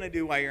 what are you going to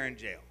do while you're in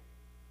jail?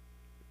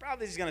 You're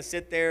probably just going to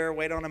sit there,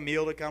 wait on a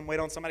meal to come,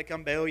 wait on somebody to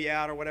come bail you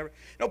out or whatever.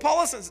 No,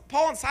 Paul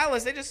and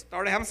Silas, they just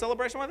started having a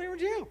celebration while they were in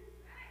jail.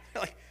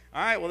 They're like,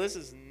 all right, well,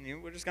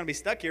 we're just going to be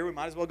stuck here. We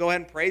might as well go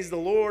ahead and praise the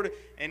Lord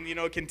and,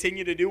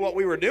 continue to do what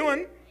we were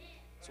doing.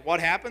 So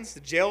what happens? The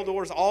jail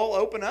doors all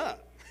open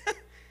up.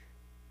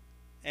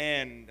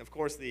 And, of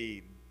course,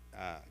 the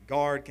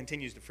guard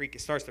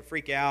starts to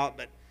freak out.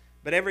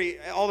 But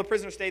all the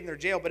prisoners stayed in their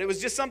jail. But it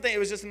was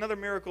just another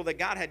miracle that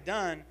God had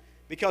done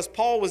because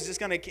Paul was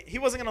he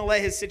wasn't going to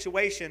let his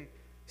situation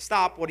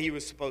stop what he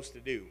was supposed to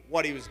do,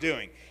 what he was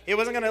doing. He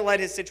wasn't going to let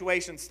his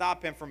situation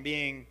stop him from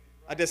being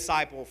a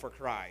disciple for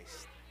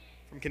Christ,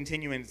 from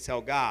continuing to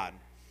tell God.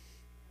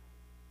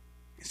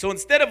 So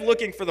instead of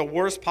looking for the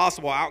worst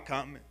possible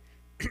outcome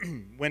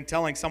when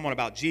telling someone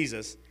about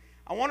Jesus,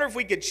 I wonder if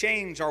we could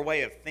change our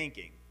way of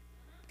thinking.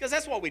 Because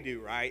that's what we do,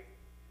 right?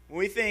 When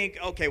we think,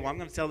 okay, well, I'm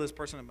going to tell this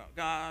person about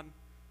God.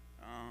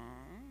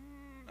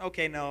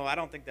 Okay, no, I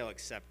don't think they'll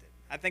accept it.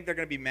 I think they're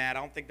going to be mad.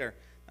 I think they're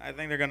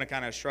going to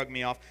kind of shrug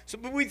me off. So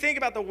but we think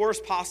about the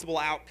worst possible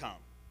outcome.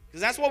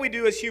 Because that's what we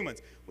do as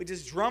humans. We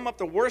just drum up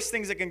the worst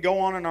things that can go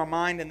on in our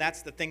mind, and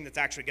that's the thing that's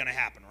actually going to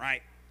happen,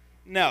 right?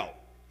 No.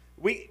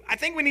 I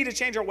think we need to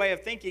change our way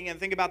of thinking and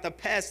think about the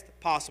best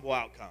possible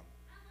outcome.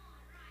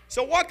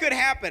 So what could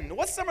happen?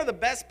 What's some of the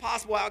best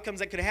possible outcomes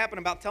that could happen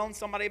about telling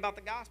somebody about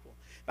the gospel?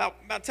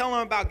 About telling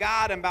them about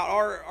God and about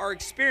our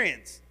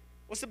experience?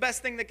 What's the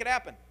best thing that could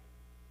happen?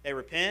 They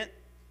repent,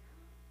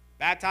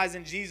 baptize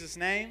in Jesus'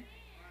 name,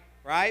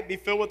 right? Be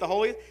filled with the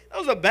Holy Ghost.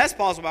 Those are the best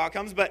possible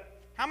outcomes, but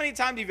how many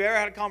times have you ever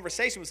had a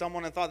conversation with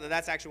someone and thought that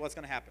that's actually what's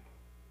going to happen?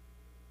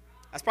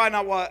 That's probably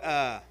not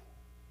what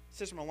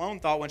Sister Malone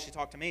thought when she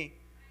talked to me.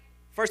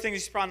 First thing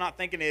she's probably not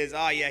thinking is,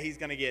 he's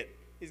going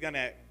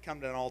to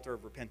come to an altar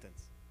of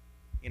repentance.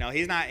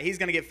 He's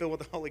going to get filled with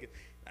the Holy Ghost.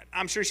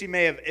 I'm sure she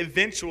may have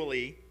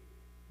eventually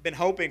been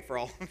hoping for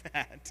all of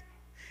that.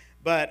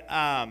 But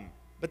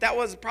that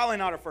was probably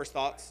not her first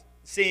thoughts.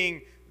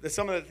 Seeing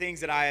some of the things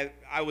that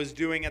I was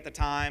doing at the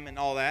time and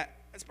all that,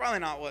 that's probably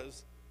not what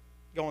was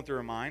going through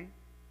her mind.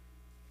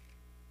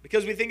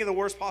 Because we think of the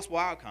worst possible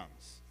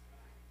outcomes.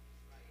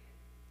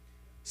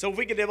 So if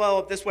we could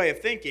develop this way of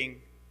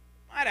thinking,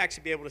 I'd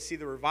actually be able to see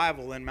the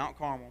revival in Mount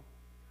Carmel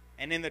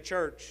and in the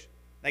church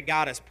that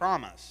God has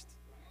promised.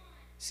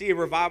 See a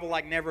revival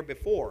like never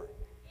before,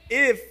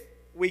 if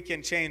we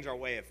can change our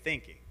way of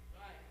thinking.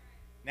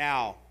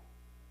 Now,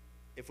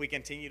 if we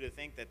continue to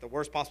think that the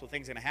worst possible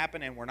thing's going to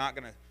happen and we're not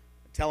going to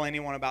tell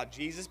anyone about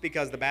Jesus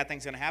because the bad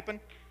thing's going to happen,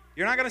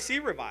 you're not going to see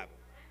revival.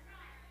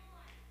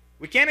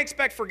 We can't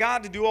expect for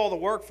God to do all the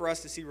work for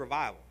us to see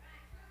revival.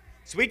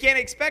 So we can't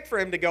expect for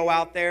him to go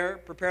out there,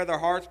 prepare their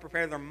hearts,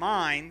 prepare their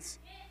minds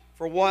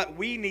for what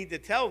we need to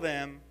tell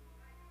them,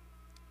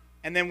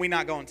 and then we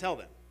not go and tell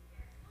them.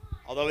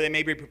 Although they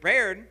may be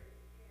prepared,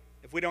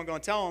 if we don't go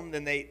and tell them,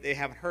 then they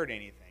haven't heard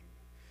anything.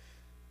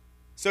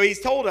 So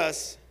he's told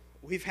us,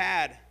 we've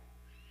had,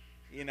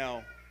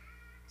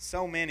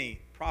 so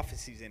many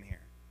prophecies in here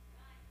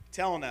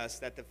telling us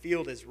that the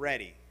field is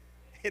ready.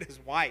 It is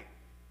white,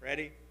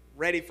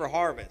 ready for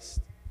harvest.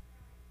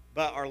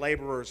 But our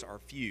laborers are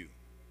few.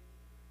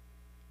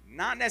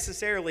 Not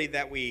necessarily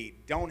that we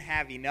don't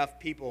have enough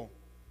people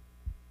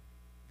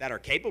that are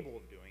capable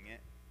of doing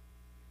it,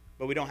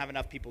 but we don't have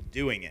enough people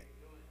doing it.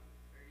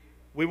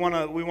 We want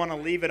to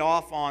leave it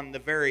off on the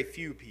very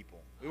few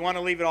people. We want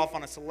to leave it off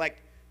on a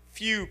select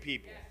few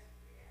people.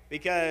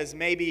 Because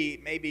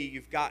maybe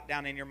you've got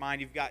down in your mind,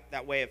 you've got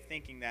that way of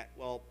thinking that,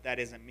 well, that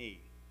isn't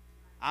me.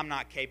 I'm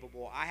not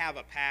capable. I have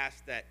a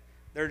past that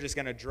they're just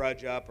going to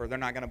drudge up, or they're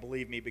not going to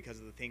believe me because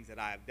of the things that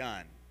I have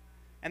done.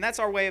 And that's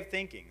our way of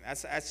thinking.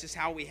 That's just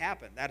how we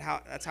happen.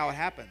 That's how it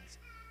happens.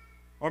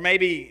 Or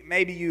maybe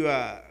you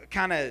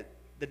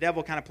the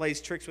devil kind of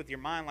plays tricks with your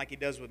mind like he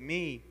does with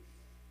me,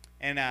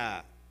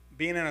 and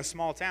being in a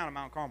small town in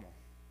Mount Carmel.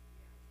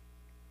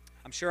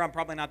 I'm sure I'm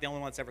probably not the only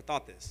one that's ever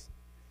thought this.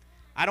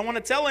 I don't want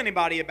to tell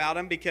anybody about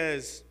them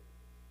because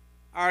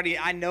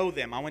I know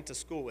them. I went to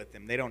school with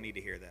them. They don't need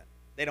to hear that.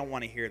 They don't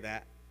want to hear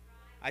that.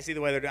 I see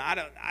the way they're doing.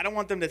 I don't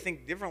want them to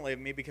think differently of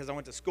me because I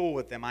went to school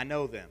with them. I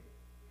know them.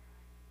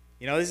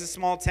 This is a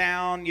small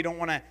town.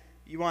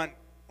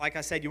 Like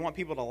I said, you want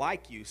people to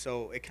like you,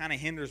 so it kind of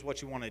hinders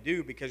what you want to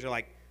do because you're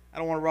like, I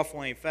don't want to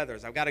ruffle any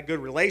feathers. I've got a good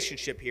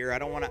relationship here. I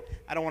don't want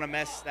to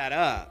mess that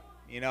up.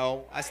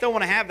 I still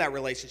want to have that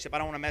relationship. I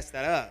don't want to mess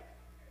that up.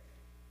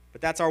 But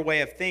that's our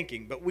way of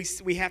thinking. But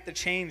we have to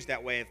change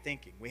that way of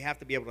thinking. We have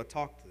to be able to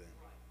talk to them.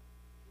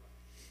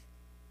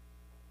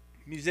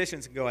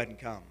 Musicians can go ahead and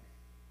come.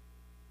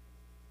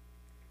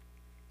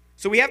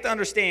 So we have to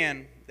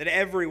understand that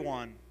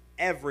everyone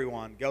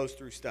goes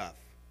through stuff.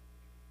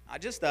 Not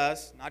just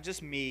us, not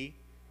just me,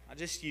 not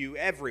just you,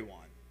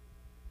 everyone.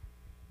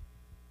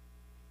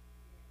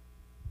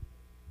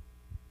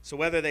 So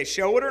whether they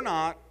show it or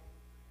not,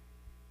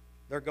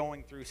 they're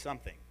going through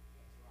something.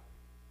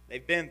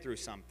 They've been through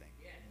something.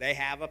 They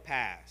have a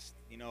past,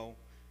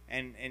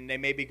 and they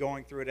may be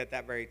going through it at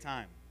that very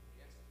time.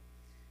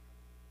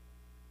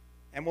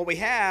 And what we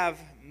have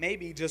may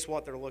be just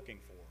what they're looking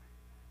for.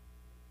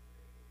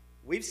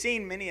 We've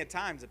seen many a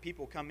times that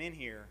people come in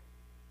here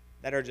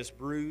that are just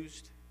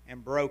bruised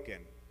and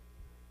broken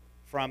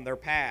from their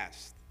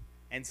past.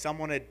 And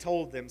someone had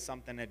told them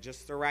something at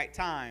just the right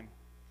time.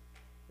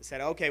 They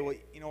said, okay, well,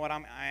 you know what,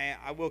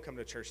 I will come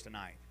to church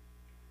tonight.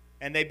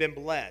 And they've been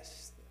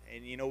blessed.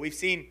 And, we've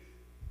seen,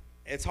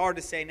 it's hard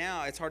to see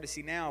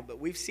now, but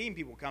we've seen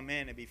people come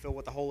in and be filled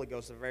with the Holy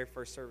Ghost the very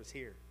first service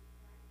here.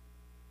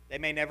 They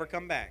may never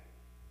come back.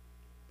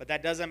 But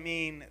that doesn't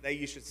mean that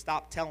you should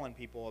stop telling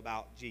people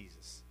about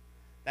Jesus.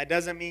 That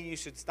doesn't mean you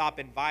should stop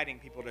inviting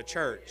people to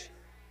church.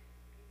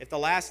 If the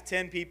last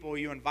 10 people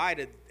you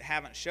invited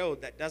haven't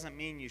showed, that doesn't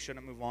mean you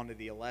shouldn't move on to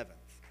the 11th.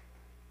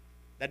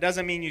 That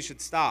doesn't mean you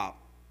should stop.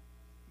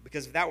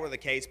 Because if that were the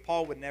case,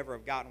 Paul would never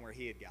have gotten where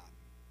he had gotten.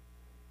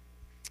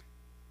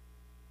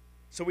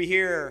 So we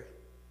hear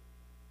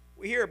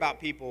about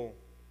people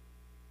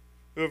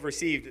who have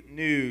received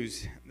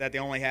news that they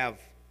only have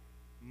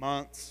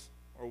months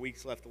or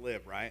weeks left to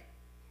live, right?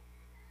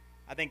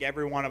 I think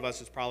every one of us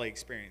has probably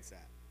experienced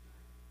that.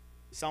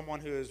 Someone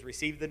who has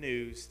received the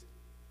news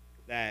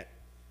that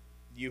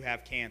you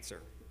have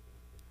cancer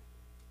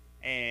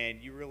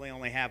and you really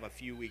only have a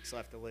few weeks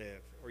left to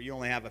live, or you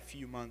only have a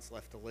few months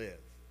left to live.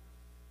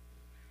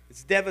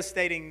 It's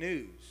devastating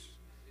news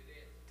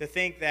to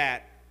think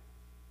that,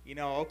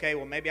 okay,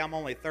 well, maybe I'm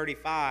only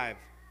 35.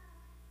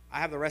 I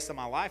have the rest of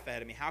my life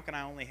ahead of me. How can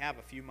I only have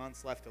a few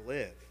months left to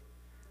live?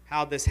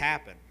 How'd this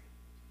happen?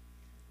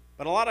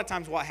 But a lot of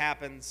times what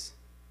happens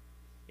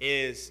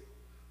is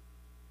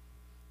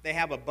they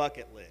have a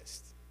bucket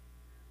list.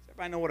 Does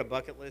everybody know what a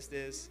bucket list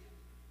is?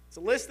 It's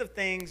a list of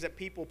things that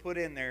people put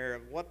in there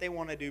of what they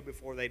want to do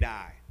before they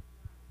die.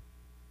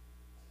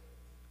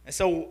 And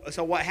so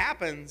what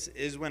happens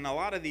is when a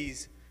lot of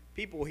these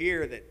people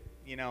hear that,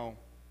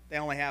 they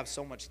only have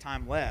so much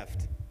time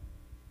left,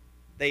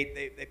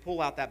 they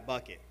pull out that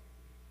bucket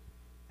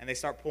and they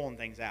start pulling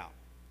things out.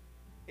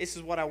 This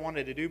is what I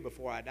wanted to do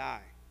before I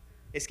die.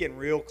 It's getting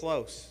real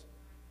close.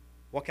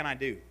 What can I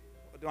do?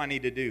 What do I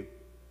need to do?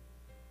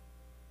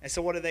 And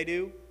so what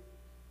do?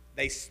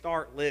 They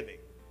start living.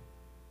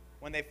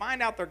 When they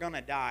find out they're going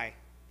to die,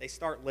 they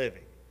start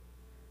living.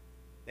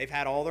 They've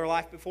had all their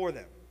life before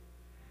them.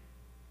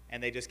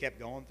 And they just kept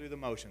going through the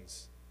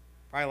motions.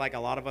 Probably like a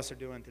lot of us are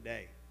doing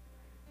today.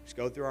 Just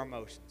go through our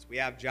motions. We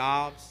have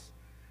jobs.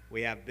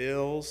 We have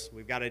bills.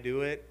 We've got to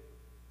do it.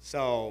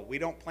 So we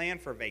don't plan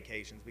for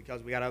vacations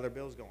because we got other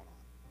bills going on.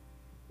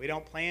 We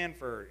don't plan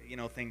for,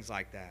 things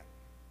like that.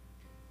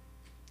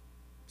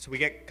 So we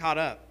get caught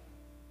up.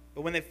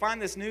 But when they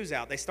find this news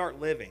out, they start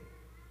living.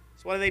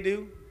 So what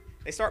do?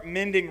 They start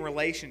mending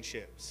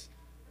relationships.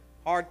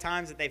 hard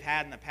times that they've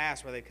had in the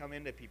past where they come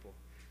into people.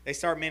 They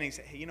start mending,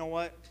 say, hey, you know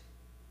what?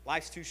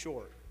 Life's too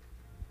short.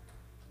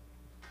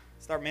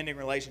 Start mending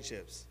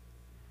relationships.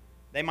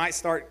 They might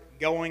start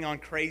going on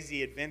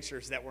crazy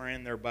adventures that were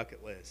in their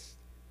bucket list,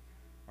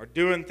 or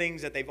doing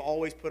things that they've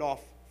always put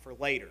off for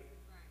later.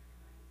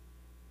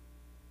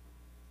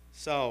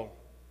 So,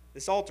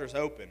 this altar's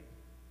open.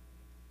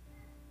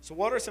 So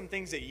what are some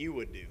things that you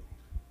would do?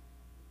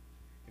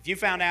 If you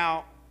found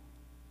out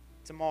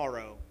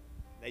tomorrow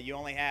that you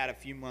only had a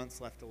few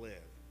months left to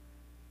live.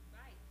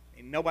 Right.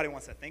 I mean, nobody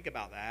wants to think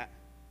about that.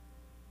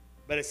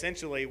 But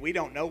essentially, we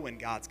don't know when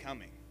God's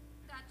coming.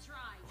 That's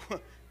right.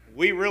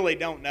 We really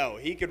don't know.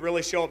 He could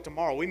really show up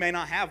tomorrow. We may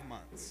not have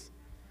months.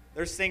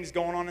 There's things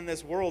going on in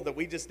this world that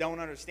we just don't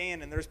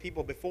understand, and there's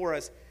people before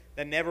us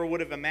that never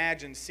would have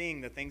imagined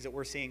seeing the things that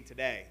we're seeing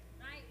today.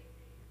 Right.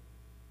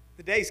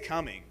 The day's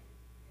coming.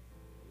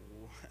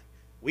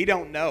 We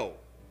don't know.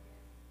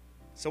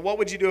 So what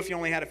would you do if you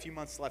only had a few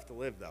months left to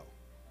live, though?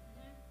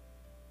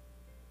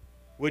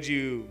 Would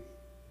you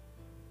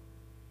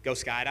go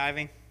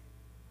skydiving?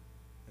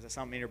 Is that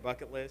something in your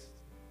bucket list?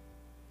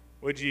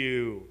 Would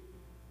you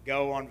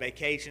go on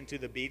vacation to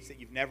the beach that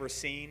you've never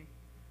seen,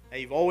 that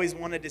you've always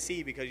wanted to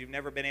see because you've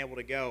never been able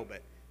to go,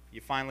 but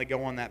you finally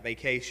go on that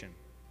vacation?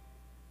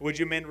 Would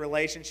you mend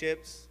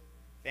relationships,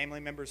 family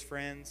members,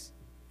 friends,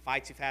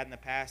 fights you've had in the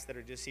past that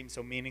are just seem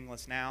so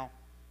meaningless now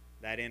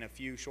that in a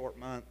few short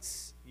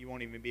months you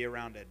won't even be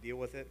around to deal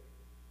with it?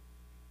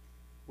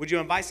 Would you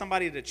invite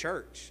somebody to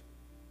church?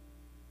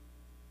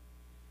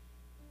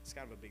 It's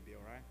kind of a big deal,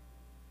 right?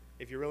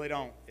 If you really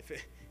don't, if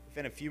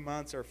in a few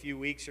months or a few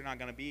weeks you're not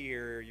going to be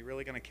here, are you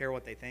really going to care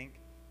what they think?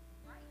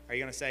 Are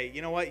you going to say,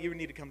 you know what, you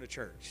need to come to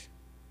church?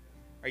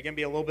 Are you going to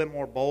be a little bit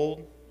more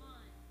bold?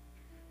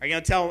 Are you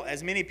going to tell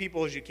as many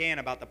people as you can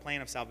about the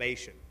plan of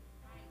salvation?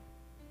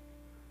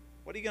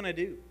 What are you going to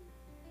do?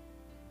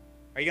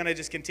 Are you going to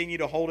just continue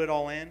to hold it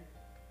all in?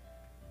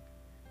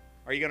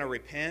 Are you going to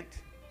repent?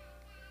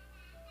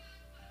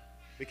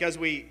 Because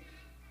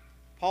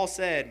Paul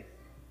said,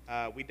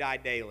 we die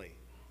daily.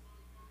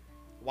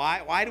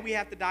 Why do we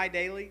have to die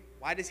daily?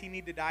 Why does he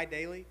need to die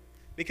daily?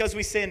 Because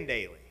we sin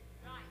daily.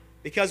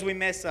 Because we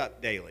mess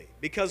up daily.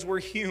 Because we're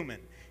human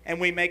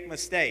and we make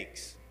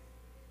mistakes.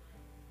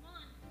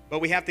 But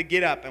we have to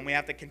get up and we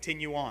have to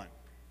continue on.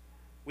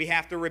 We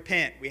have to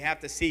repent. We have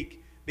to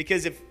seek.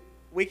 Because if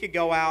we could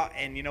go out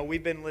and,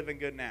 we've been living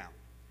good now.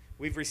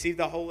 We've received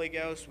the Holy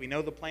Ghost. We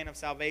know the plan of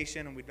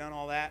salvation and we've done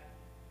all that.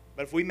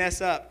 But if we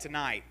mess up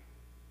tonight,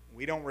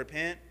 we don't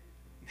repent,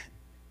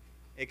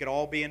 it could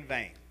all be in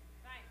vain.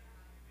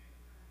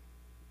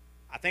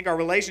 I think our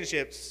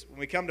relationships, when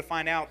we come to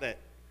find out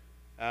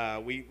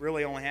that we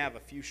really only have a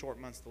few short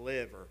months to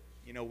live, or,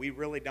 we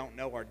really don't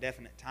know our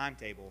definite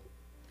timetable,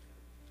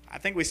 I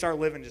think we start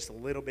living just a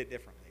little bit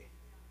differently,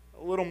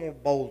 a little more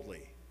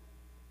boldly.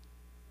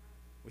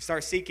 We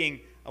start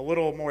seeking a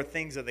little more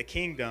things of the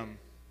kingdom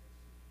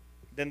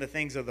than the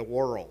things of the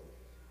world.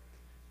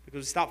 Because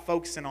we stop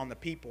focusing on the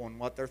people and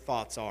what their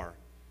thoughts are,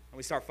 and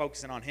we start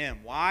focusing on Him.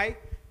 Why?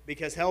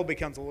 Because hell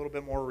becomes a little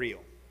bit more real.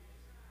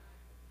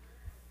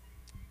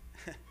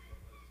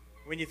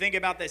 When you think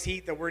about this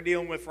heat that we're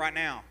dealing with right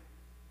now,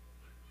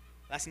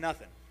 that's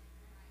nothing.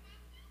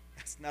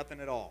 That's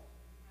nothing at all.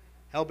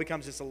 Hell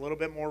becomes just a little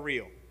bit more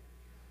real.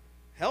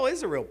 Hell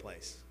is a real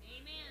place.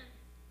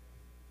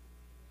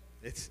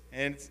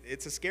 Amen.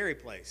 It's a scary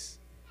place.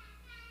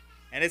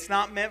 And it's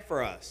not meant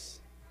for us.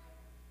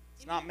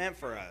 It's not meant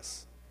for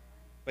us.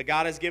 But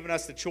God has given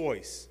us the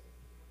choice.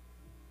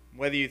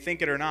 Whether you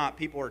think it or not,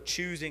 people are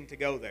choosing to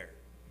go there.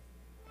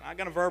 I'm not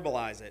going to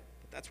verbalize it,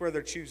 but that's where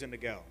they're choosing to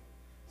go.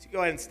 So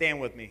go ahead and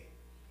stand with me.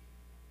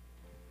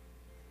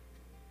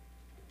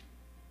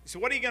 So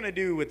what are you going to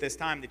do with this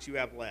time that you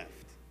have left?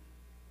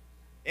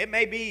 It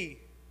may be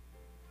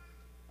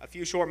a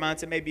few short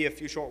months. It may be a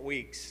few short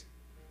weeks.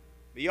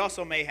 But you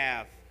also may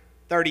have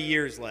 30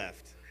 years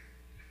left.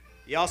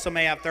 You also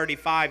may have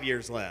 35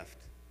 years left.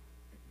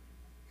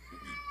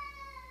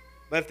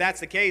 But if that's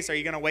the case, are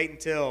you going to wait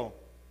until,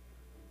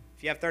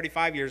 if you have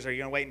 35 years, are you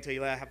going to wait until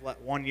you have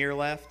 1 year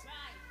left?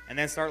 And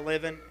then start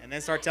living? And then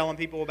start telling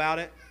people about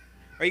it?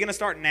 Or are you going to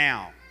start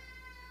now?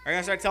 Are you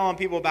going to start telling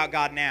people about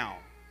God now?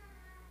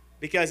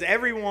 Because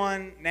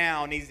everyone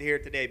now needs to hear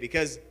it today.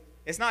 Because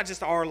it's not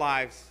just our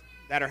lives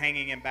that are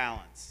hanging in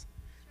balance.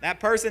 That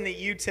person that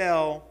you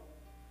tell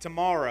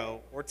tomorrow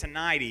or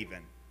tonight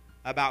even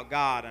about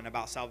God and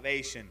about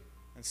salvation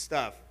and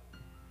stuff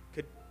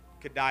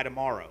could die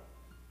tomorrow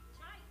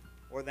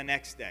or the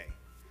next day.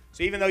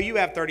 So even though you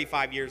have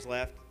 35 years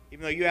left,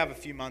 even though you have a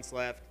few months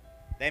left,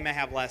 they may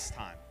have less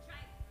time.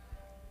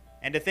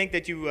 And to think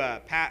that you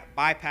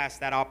bypass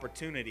that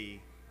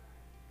opportunity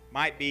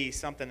might be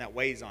something that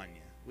weighs on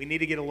you. We need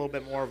to get a little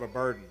bit more of a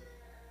burden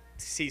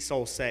to see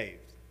souls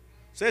saved.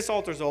 So this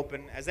altar's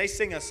open. As they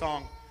sing a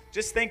song,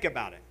 just think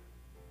about it.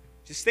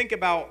 Just think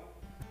about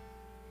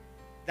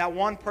that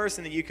one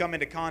person that you come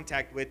into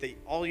contact with that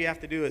all you have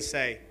to do is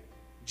say,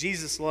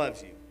 Jesus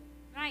loves you.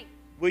 Right.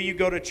 Will you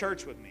go to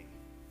church with me?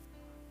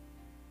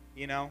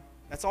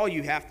 That's all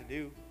you have to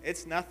do.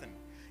 It's nothing.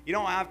 You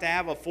don't have to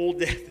have a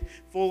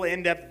full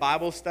in-depth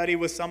Bible study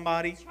with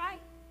somebody. That's right.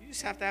 You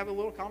just have to have a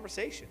little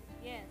conversation.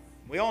 Yes.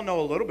 We all know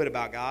a little bit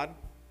about God.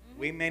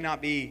 We may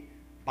not be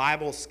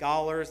Bible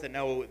scholars that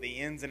know the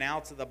ins and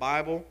outs of the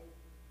Bible,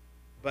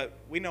 but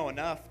we know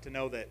enough to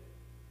know that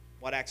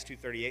what Acts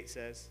 2:38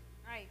 says,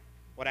 Right.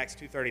 what Acts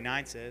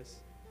 2:39 says.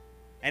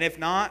 And if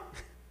not,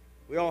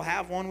 we all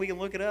have one. We can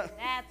look it up.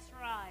 That's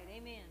right.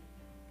 Amen.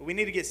 But we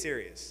need to get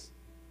serious.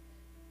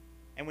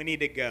 And we need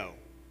to go.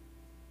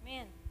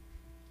 Amen.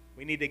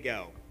 We need to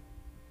go.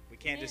 We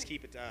can't just Amen.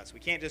 keep it to us. We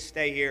can't just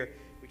stay here.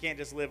 We can't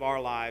just live our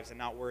lives and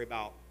not worry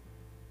about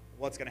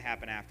what's going to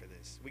happen after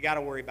this. We got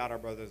to worry about our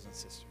brothers and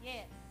sisters.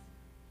 Yes.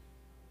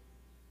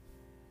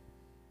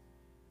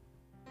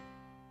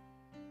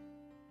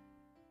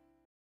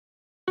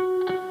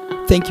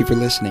 Thank you for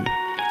listening.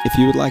 If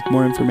you would like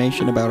more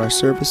information about our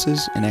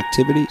services and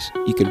activities,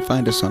 you can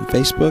find us on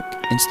Facebook,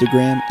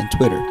 Instagram, and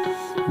Twitter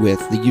with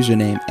the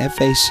username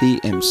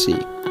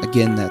FACMC.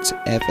 Again, that's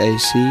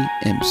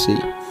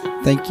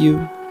FACMC. Thank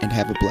you, and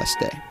have a blessed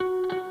day.